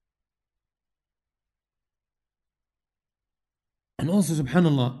 And also,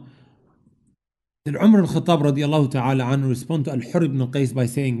 subhanAllah, did Umar al-Khattab radiallahu ta'ala anhu respond to Al-Hur ibn Qais by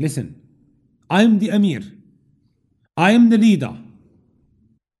saying, listen, I am the Amir, I am the leader,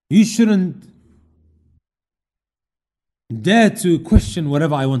 you shouldn't dare to question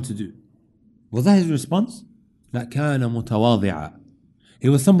whatever I want to do. Was that his response? لا كان متواضعا. He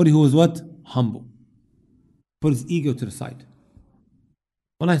was somebody who was what? Humble. Put his ego to the side.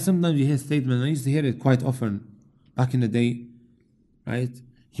 Well, sometimes you hear statements, I used to hear it quite often back in the day, right?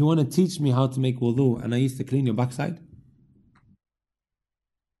 You want to teach me how to make wudu and I used to clean your backside?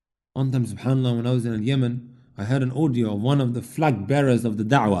 One time, subhanAllah, when I was in Yemen, I heard an audio of one of the flag bearers of the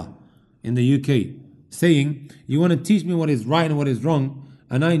da'wah in the UK saying, you want to teach me what is right and what is wrong,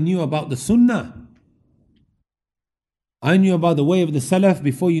 and I knew about the sunnah. I knew about the way of the salaf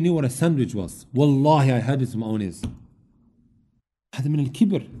before you knew what a sandwich was. Wallahi, I heard it from my own ears. هذا من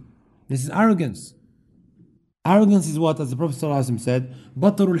الكبر. This is arrogance. Arrogance is what, as the Prophet ﷺ said,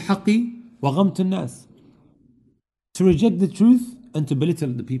 بطر الحق وغمت الناس. To reject the truth and to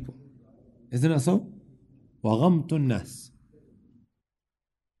belittle the people. Isn't that so? وغمت الناس.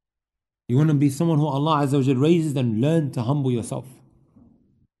 You want to be someone who Allah Azza wa Jal raises, and learn to humble yourself.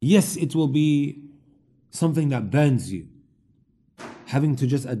 Yes, it will be something that burns you, having to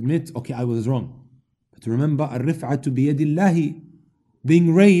just admit, okay, I was wrong. But remember, الرفعة بيد الله,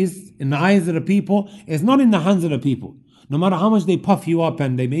 being raised in the eyes of the people is not in the hands of the people. No matter how much they puff you up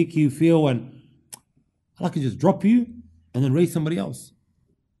and they make you feel, and Allah can just drop you and then raise somebody else.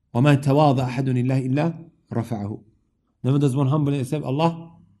 وَمَا تَوَاضَ أَحَدٌ لِلَّهِ إِلَّا رَفَعَهُ. Never does one humble except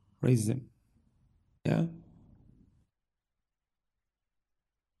Allah raises him. Yeah.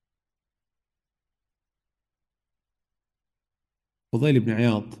 Fudayl ibn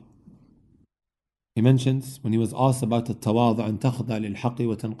Iyad, he mentions when he was asked about التواضع أن تخضع للحق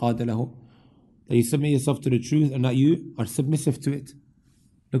وتنقاد له, that you submit yourself to the truth and that you are submissive to it.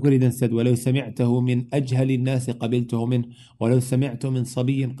 Look what he then said, وَلَوْ سَمِعْتَهُ مِنْ أَجْهَلِ النَّاسِ قَبِلْتُهُ مِنْ وَلَوْ سَمِعْتَهُ مِنْ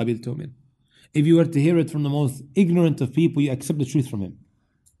صَبِيٍّ قَبِلْتُهُ مِنْ. If you were to hear it from the most ignorant of people, you accept the truth from him.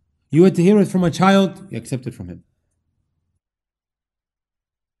 You were to hear it from a child, you accept it from him.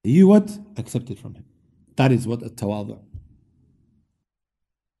 You what? Accept it from him. That is what التواضع.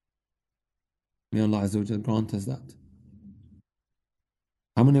 May Allah Azza wa Jal grant us that.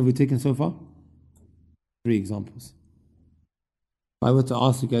 How many have we taken so far? 3 examples. If I were to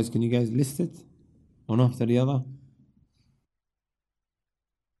ask you guys, can you guys list it? One after the other?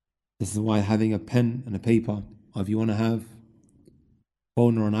 This is why having a pen and a paper, or if you want to have a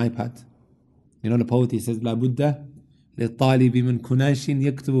phone or an iPad, you know the poet, he says, لا بد للطالب من كناش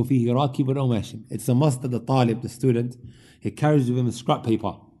يكتب فيه راكب أو ماشٍ. It's a must that the talib, the student, he carries with him a scrap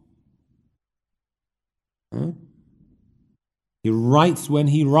paper. Huh? He writes when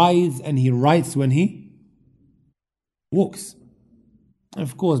he rides and he writes when he walks. And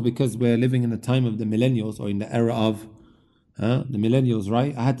of course, because we're living in the time of the millennials, or in the era of the millennials,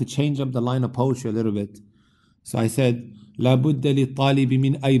 right? I had to change up the line of poetry a little bit. So I said, لا بد للطالب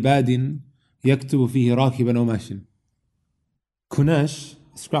من أيباد يكتب فيه راكبا أو ماشٍ. Kunash,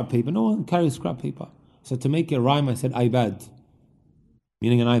 scrap paper. No one carries scrap paper. So to make it rhyme, I said iPad,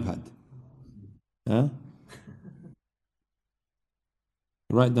 meaning an iPad. Huh?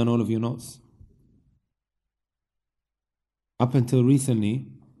 Write down all of your notes. Up until recently,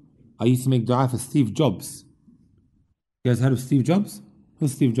 I used to make dua for Steve Jobs. You guys heard of Steve Jobs?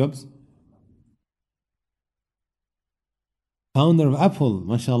 Who's Steve Jobs? Founder of Apple,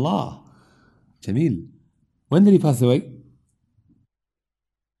 mashallah. Jamil. When did he pass away?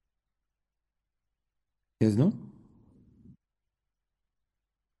 You guys know?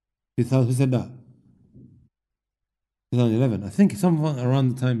 2000, who said that? 2011. I think someone around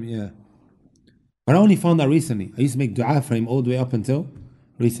the time, yeah. But I only found that recently. I used to make dua for him all the way up until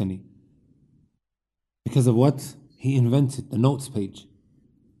recently. Because of what? He invented the notes page.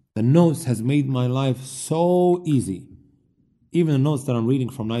 The notes has made my life so easy. Even the notes that I'm reading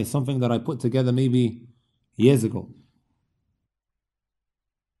from now is something that I put together maybe years ago.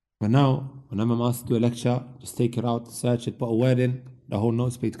 But now, when I'm asked to do a lecture, just take it out, search it, put a word in, the whole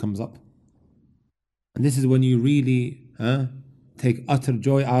notes page comes up. And this is when you really take utter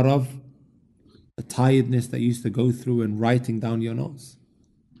joy out of the tiredness that you used to go through in writing down your notes.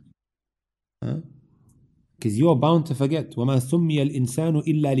 Because you are bound to forget. وَمَا سُمِّيَ الْإِنسَانُ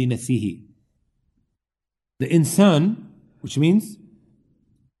إِلَّا لِنَفْسِهِ. The insan, which means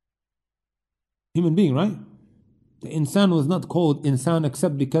human being, right? The insan was not called insan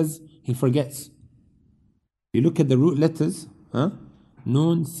except because he forgets. You look at the root letters,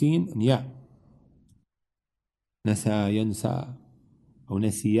 Noon, Sin, and Ya. Nasa, Yansa, or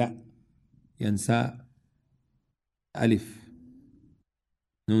Nasiya, Yansa, Alif.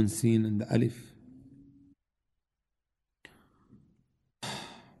 Noon, Sin, and the Alif.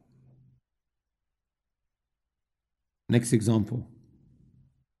 Next example.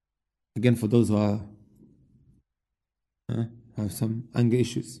 Again, for those who are have some anger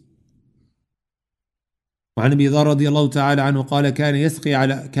issues. وعن ابي ذر رضي الله تعالى عنه قال كان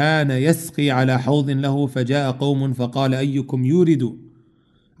يسقي على حوض له فجاء قوم فقال ايكم يورد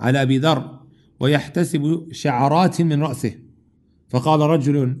على ابي ذر ويحتسب شعرات من راسه فقال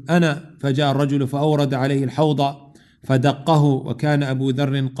رجل انا فجاء الرجل فاورد عليه الحوض فدقه وكان ابو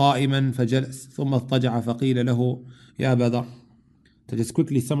ذر قائما فجلس ثم اضطجع فقيل له يا ابا ذر. To just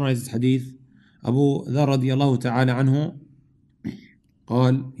quickly summarize this hadith, Abu Dharr radiallahu ta'ala anhu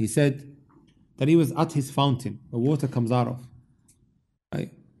قال, he said that he was at his fountain where water comes out of,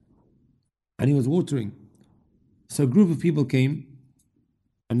 right? And he was watering. So a group of people came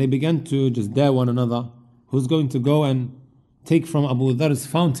and they began to just dare one another who's going to go and take from Abu Dharr's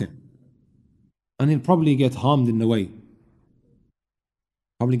fountain, and he'll probably get harmed in the way,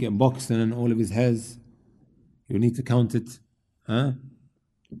 probably get boxed and all of his hairs, you need to count it.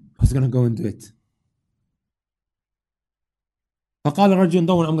 Who's going to go and do it? فقال الرجل,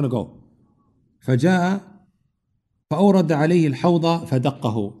 don't worry, I'm going to go. فجاء فأورد عليه الحوض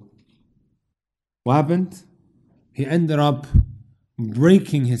فدقه. What happened? He ended up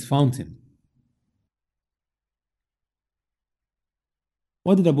breaking his fountain.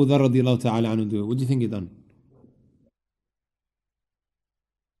 What did Abu Dharr radiallahu ta'ala anhu do? What do you think he done?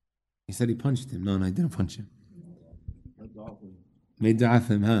 He said he punched him. No, I didn't punch him. Made dua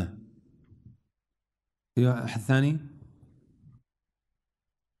for him, ها. في أحد ثاني؟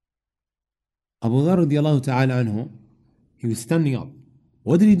 Abu Dharr radiallahu ta'ala anhu, he was standing up.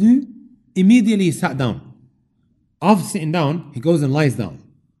 What did he do? Immediately he sat down. After sitting down, he goes and lies down.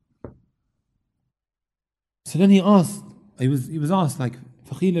 So then he asked, he was asked like,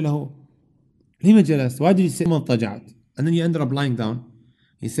 فقيل له لما جلست? Why did you sit مضطجعت? And then he ended up lying down.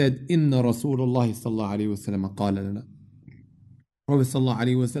 He said, إن رسول الله صلى الله عليه وسلم قال لنا. Prophet صلى الله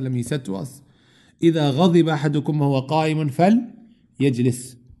عليه وسلم, he said to us, إذا غضب أحدكم وهو قائم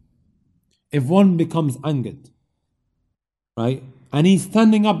فليجلس. If one becomes angered, right, and he's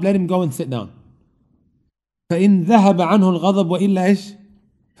standing up, let him go and sit down. فإن ذهب عنه الغضب وإلا إيش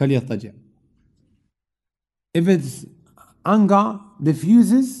فليضطجع. If it's anger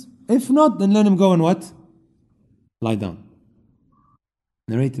diffuses, if not, then let him go and what? Lie down.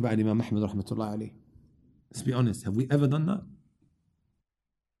 Narrated by Imam Ahmad rahmatullah alayhi. Let's be honest, have we ever done that?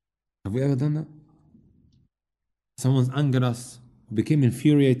 Have we ever done that? Someone's angered us, became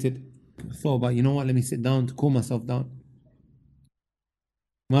infuriated, thought about, you know what, let me sit down to cool myself down.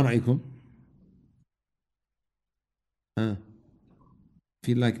 ما رأيكم?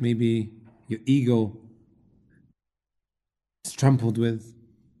 Feel like maybe your ego is trampled with,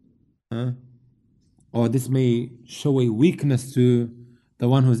 or this may show a weakness to the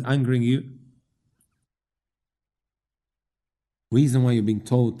one who's angering you. Reason why you're being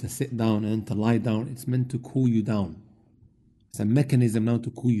told to sit down and to lie down, it's meant to cool you down. It's a mechanism now to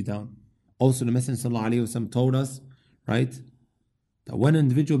cool you down. Also, the Messenger ﷺ told us, right, that when an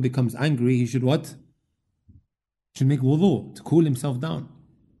individual becomes angry, he should what? Should make wudu to cool himself down.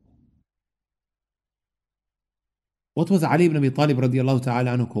 What was Ali ibn Abi Talib radiallahu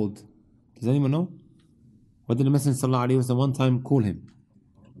ta'ala anhu called? Does anyone know? What did the Messenger ﷺ one time call him?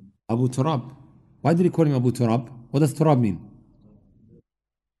 Abu Turab. Why did he call him Abu Turab? What does Turab mean?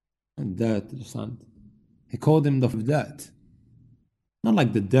 Dirt, sand. He called him the dirt. Not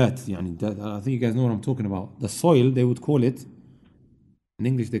like the dirt, yani dirt. I think you guys know what I'm talking about. The soil, they would call it, in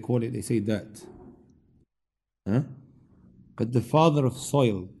English they say dirt. But the father of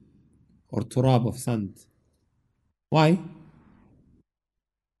soil, or turab of sand. Why?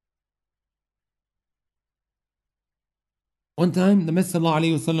 One time the Messenger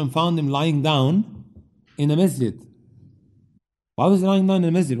ﷺ found him lying down in a masjid. Why was he lying down in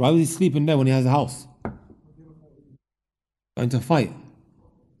a masjid? Why was he sleeping there when he has a house? Going to fight.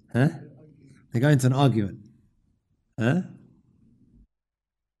 They got into an argument. Ali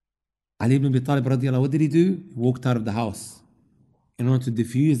ibn Abi Talib radiallahu, what did he do? He walked out of the house in order to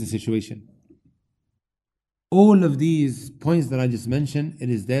diffuse the situation. All of these points that I just mentioned, it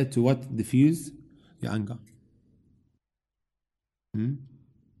is there to what? Diffuse your anger.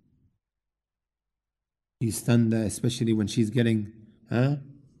 You stand there, especially when she's getting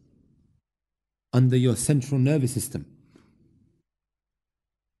under your central nervous system.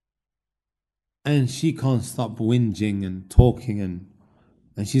 And she can't stop whinging and talking and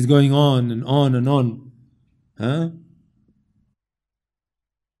she's going on and on and on. And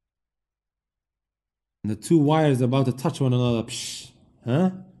the two wires are about to touch one another. Because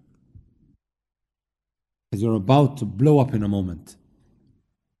you're about to blow up in a moment.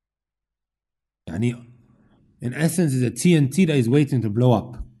 Yani, in essence, it's a TNT that is waiting to blow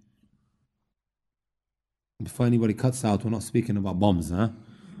up. Before anybody cuts out, we're not speaking about bombs,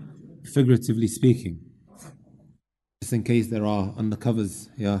 figuratively speaking. Just in case there are undercovers,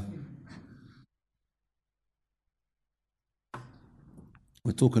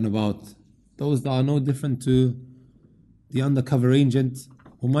 We're talking about those that are no different to the undercover agent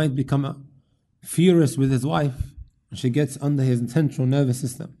who might become furious with his wife and she gets under his central nervous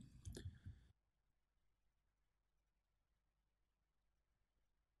system.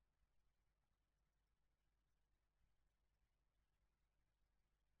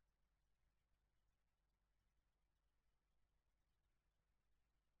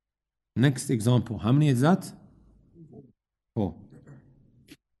 Next example. How many is that? 4.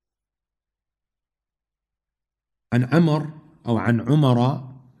 عن عمر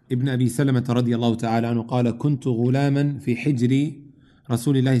ابن أبي سلمة رضي الله تعالى عنه قال كنت غلاما في حجر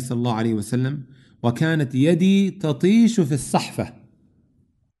رسول الله صلى الله عليه وسلم وكانت يدي تطيش في الصحفة.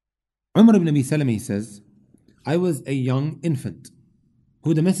 Umar ibn Abi Salama, he says, I was a young infant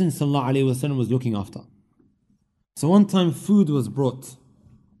who the Messenger صلى الله عليه وسلم was looking after. So one time food was brought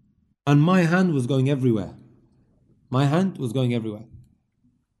and my hand was going everywhere. My hand was going everywhere.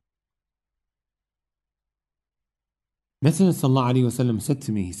 Messenger sallallahu alayhi wasallam said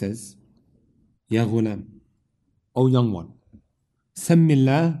to me, he says, Ya ghulam, O young one,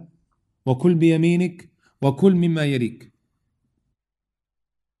 Sammillah وَكُلْ بِيَمِينِكَ وَكُلْ مِمَّا يَلِيكَ.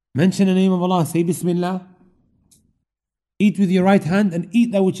 Mention the name of Allah, say Bismillah, eat with your right hand and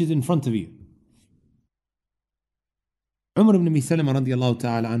eat that which is in front of you. Umar ibn Abi Salama radiallahu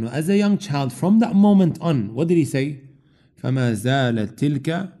ta'ala anhu, as a young child, from that moment on, what did he say? فَمَا زَالَتْ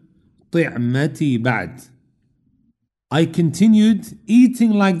تِلْكَ طِعْمَتِي بَعْدِ. I continued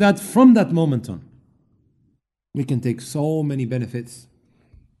eating like that from that moment on. We can take so many benefits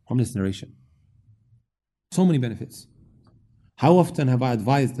from this narration. So many benefits. How often have I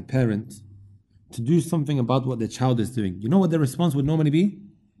advised the parent to do something about what the child is doing? You know what the response would normally be?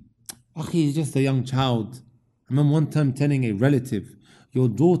 He's just a young child. I remember one time telling a relative, your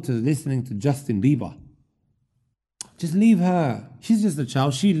daughter is listening to Justin Bieber. Just leave her. She's just a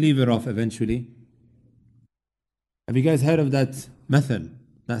child. She'll leave it off eventually. Have you guys heard of that method,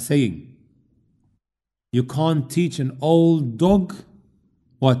 that saying? You can't teach an old dog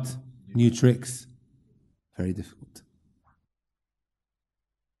what? New tricks. Very difficult.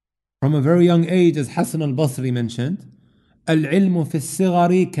 From a very young age, as Hassan al-Basri mentioned, العلم في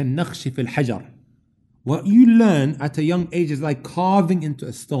الصغر كالنقش في الحجر. What you learn at a young age is like carving into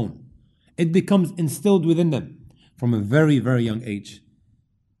a stone. It becomes instilled within them from a very, very young age.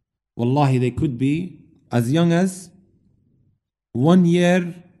 Wallahi, they could be as young as 1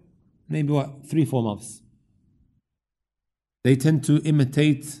 year, maybe 3-4 months. They tend to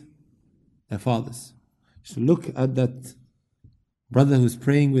imitate their fathers. So look at that brother who's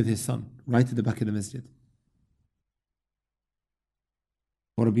praying with his son right at the back of the masjid.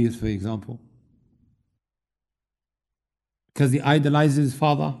 What a beautiful example. Because he idolizes his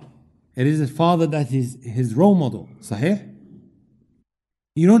father. It is his father that is his role model. Sahih?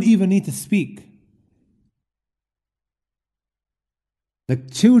 You don't even need to speak. The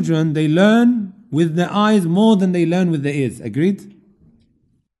children, they learn with their eyes more than they learn with their ears. Agreed?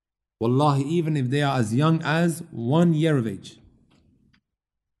 Wallahi, even if they are as young as 1 year of age.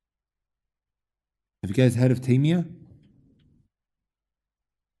 Have you guys heard of Taymiyyah?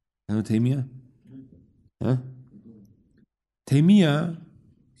 Know Taymiyyah? Huh? Taymiyyah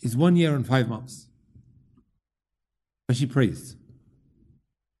is 1 year and 5 months. But she prays.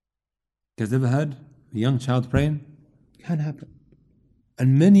 You guys ever heard a young child praying? Can't happen.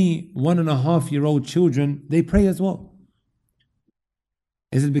 And many 1.5-year-old children, they pray as well.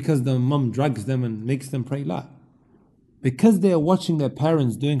 Is it because the mum drags them and makes them pray? La. Because they are watching their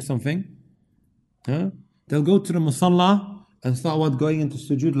parents doing something, they'll go to the musalla and start going into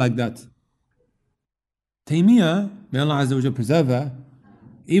sujood like that. Taymiyyah, may Allah Azza wa Jalla preserve her,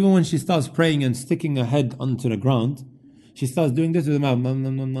 even when she starts praying and sticking her head onto the ground, she starts doing this with her mouth.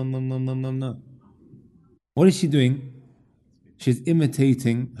 No. What is she doing? She's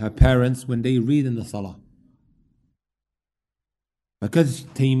imitating her parents when they read in the salah. Because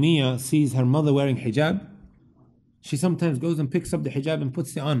Taymiyyah sees her mother wearing hijab, she sometimes goes and picks up the hijab and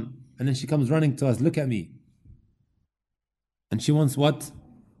puts it on. And then she comes running to us, look at me. And she wants what?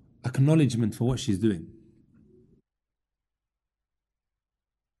 Acknowledgement for what she's doing.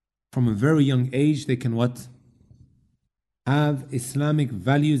 From a very young age, they can what? Have Islamic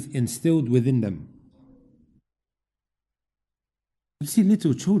values instilled within them. You see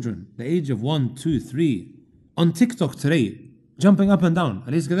little children, the age of 1, 2, 3, on TikTok today, jumping up and down.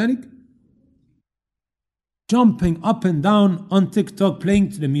 أليس كذلك? Jumping up and down on TikTok, playing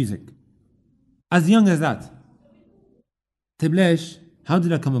to the music. As young as that. Tiblesh, how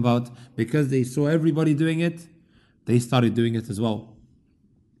did that come about? Because they saw everybody doing it, they started doing it as well.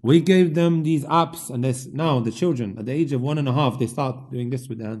 We gave them these apps, and now the children at the age of 1.5, they start doing this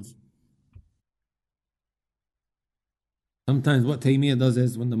with their hands. Sometimes what Taymiyyah does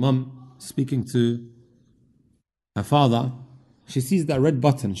is when the mum is speaking to her father, she sees that red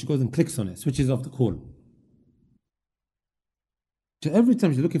button, she goes and clicks on it, switches off the call. So every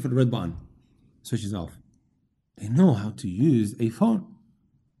time she's looking for the red button, switches off. They know how to use a phone.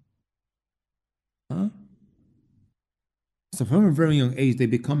 So from a very young age, they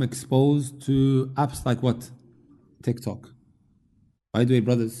become exposed to apps like what? TikTok. By the way,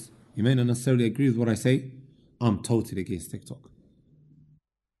 brothers, you may not necessarily agree with what I say. I'm totally against TikTok.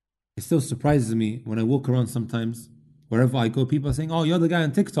 It still surprises me when I walk around sometimes, wherever I go, people are saying, oh, you're the guy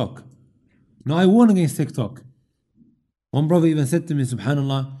on TikTok. No, I warn against TikTok. One brother even said to me,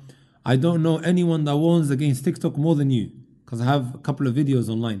 subhanAllah, I don't know anyone that warns against TikTok more than you, because I have a couple of videos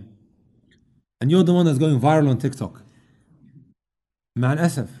online. And you're the one that's going viral on TikTok. Ma'al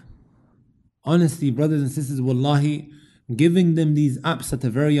asaf. Honestly, brothers and sisters, wallahi, giving them these apps at a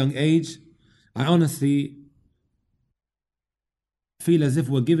very young age, I honestly feel as if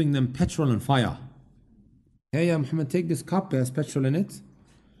we're giving them petrol and fire. Hey, Muhammad, take this cup, there's petrol in it.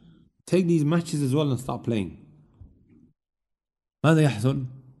 take these matches as well and start playing. ماذا يحصل?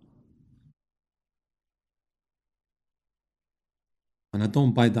 And I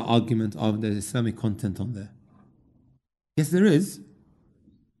don't buy the argument of there's Islamic content on there. Yes, there is.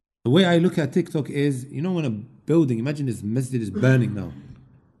 The way I look at TikTok is, you know, when a building, imagine this masjid is burning now.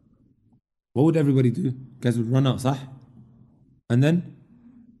 What would everybody do? Guys would run out, صح? And then,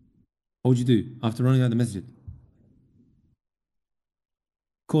 what would you do after running out of the masjid?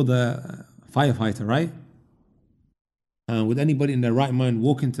 Call the firefighter, right? Would anybody in their right mind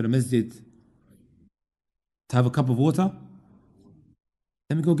walk into the masjid to have a cup of water?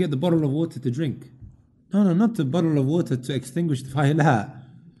 Let me go get the bottle of water to drink. No, not the bottle of water to extinguish the fire. لا.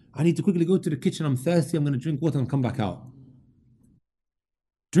 I need to quickly go to the kitchen. I'm thirsty. I'm going to drink water and come back out.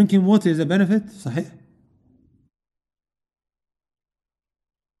 Drinking water is a benefit. صحيح?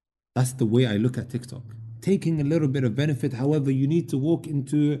 That's the way I look at TikTok. Taking a little bit of benefit. However, you need to walk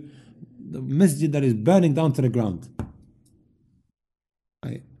into the masjid that is burning down to the ground.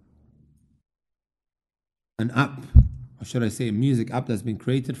 Right? An app, or should I say a music app that's been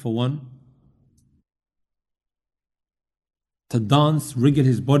created for one to dance, wriggle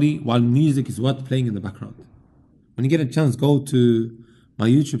his body while music is what playing in the background. When you get a chance, go to my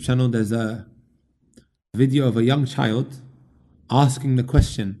YouTube channel. There's a video of a young child asking the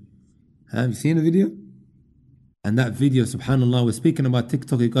question. Have you seen the video? And that video, subhanAllah, we're speaking about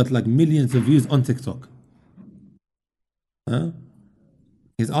TikTok, it got like millions of views on TikTok.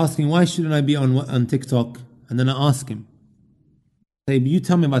 He's asking, why shouldn't I be on TikTok? And then I ask him, say, you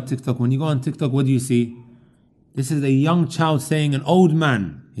tell me about TikTok. When you go on TikTok, what do you see? This is a young child saying an old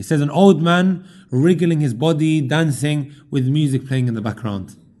man. He says an old man wriggling his body, dancing with music playing in the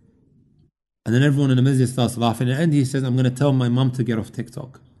background. And then everyone in the masjid starts laughing. And at the end he says, I'm going to tell my mom to get off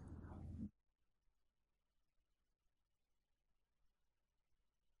TikTok.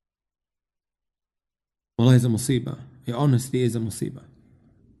 Wallah, is a musibah. It honestly is a musibah.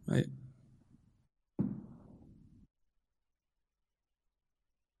 Right?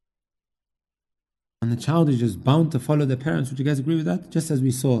 And the child is just bound to follow their parents. Would you guys agree with that? Just as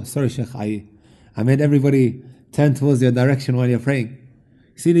we saw. Sorry, Sheikh, I made everybody turn towards your direction while you're praying.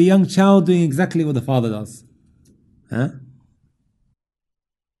 See the young child doing exactly what the father does.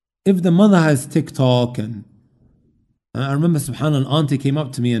 If the mother has TikTok, and I remember, subhanAllah, an auntie came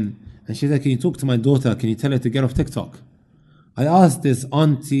up to me and she said, can you talk to my daughter? Can you tell her to get off TikTok? I asked this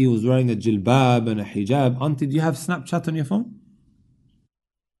auntie who was wearing a jilbab and a hijab, auntie, do you have Snapchat on your phone?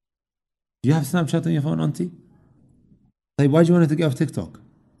 Do you have Snapchat on your phone, auntie? Like, why do you want her to get off TikTok?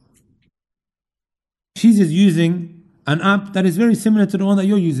 She's just using an app that is very similar to the one that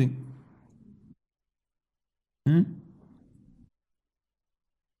you're using.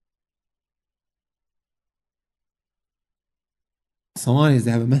 Somalis,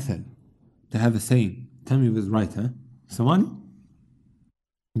 they have a method. They have a saying. Tell me if it's right, huh? Somali?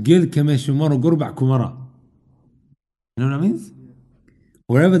 Gil kame shumaro gurba kumara. You know what that means?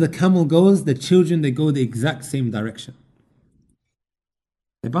 Wherever the camel goes, the children, they go the exact same direction.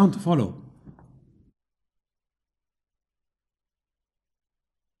 They're bound to follow.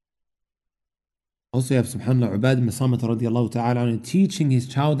 Also you have, subhanAllah, Ubad ibn Samit radiallahu ta'ala teaching his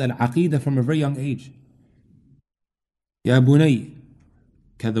child al-aqidah from a very young age. Ya bunay,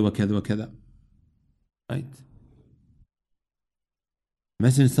 kada wa kada wa kada. Right?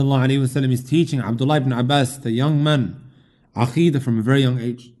 Messenger sallallahu alayhi wa sallam is teaching Abdullah ibn Abbas, the young man, aqidah from a very young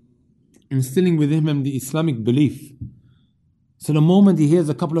age, instilling within him the Islamic belief. So the moment he hears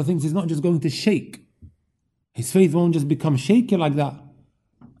a couple of things, he's not just going to shake. His faith won't just become shaky like that.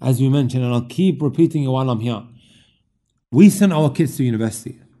 As we mentioned, and I'll keep repeating it while I'm here. We send our kids to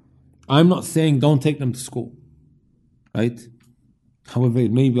university. I'm not saying don't take them to school. Right? However,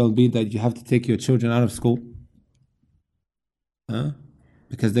 it may well be that you have to take your children out of school.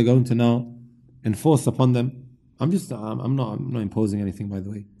 Because they're going to now enforce upon them. I'm not imposing anything, by the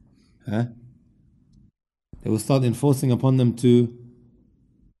way. They will start enforcing upon them to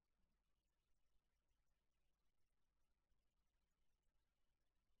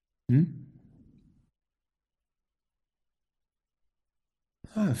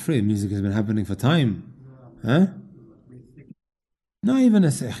free music has been happening for time. Not even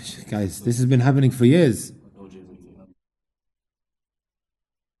guys, this has been happening for years.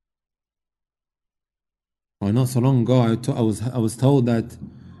 Not so long ago, I was told that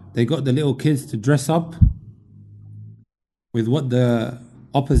they got the little kids to dress up with what the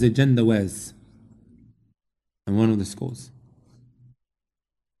opposite gender wears in one of the schools.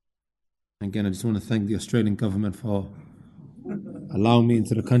 Again, I just want to thank the Australian government for allowing me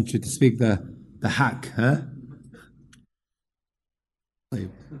into the country to speak the hack.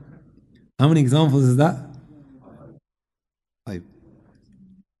 How many examples is that? 5.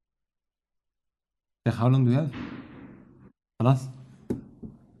 How long do we have? خلاص?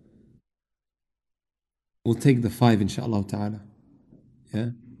 We'll take the 5 inshallah ta'ala. Yeah?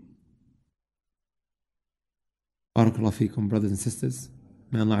 Barakallah feekum, brothers and sisters.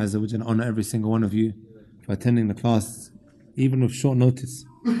 May Allah Azza wa Jalla honor every single one of you for attending the class, even with short notice.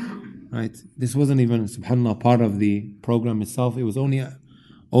 Right? This wasn't even, subhanAllah, part of the program itself. It was only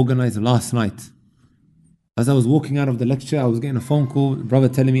organized last night. As I was walking out of the lecture, I was getting a phone call, brother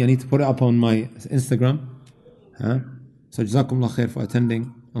telling me I need to put it up on my Instagram. So Jazakumullah khair for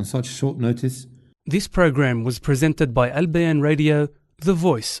attending on such short notice. This program was presented by Al Bayan Radio, the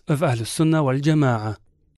voice of Ahlus Sunnah wal Jama'ah.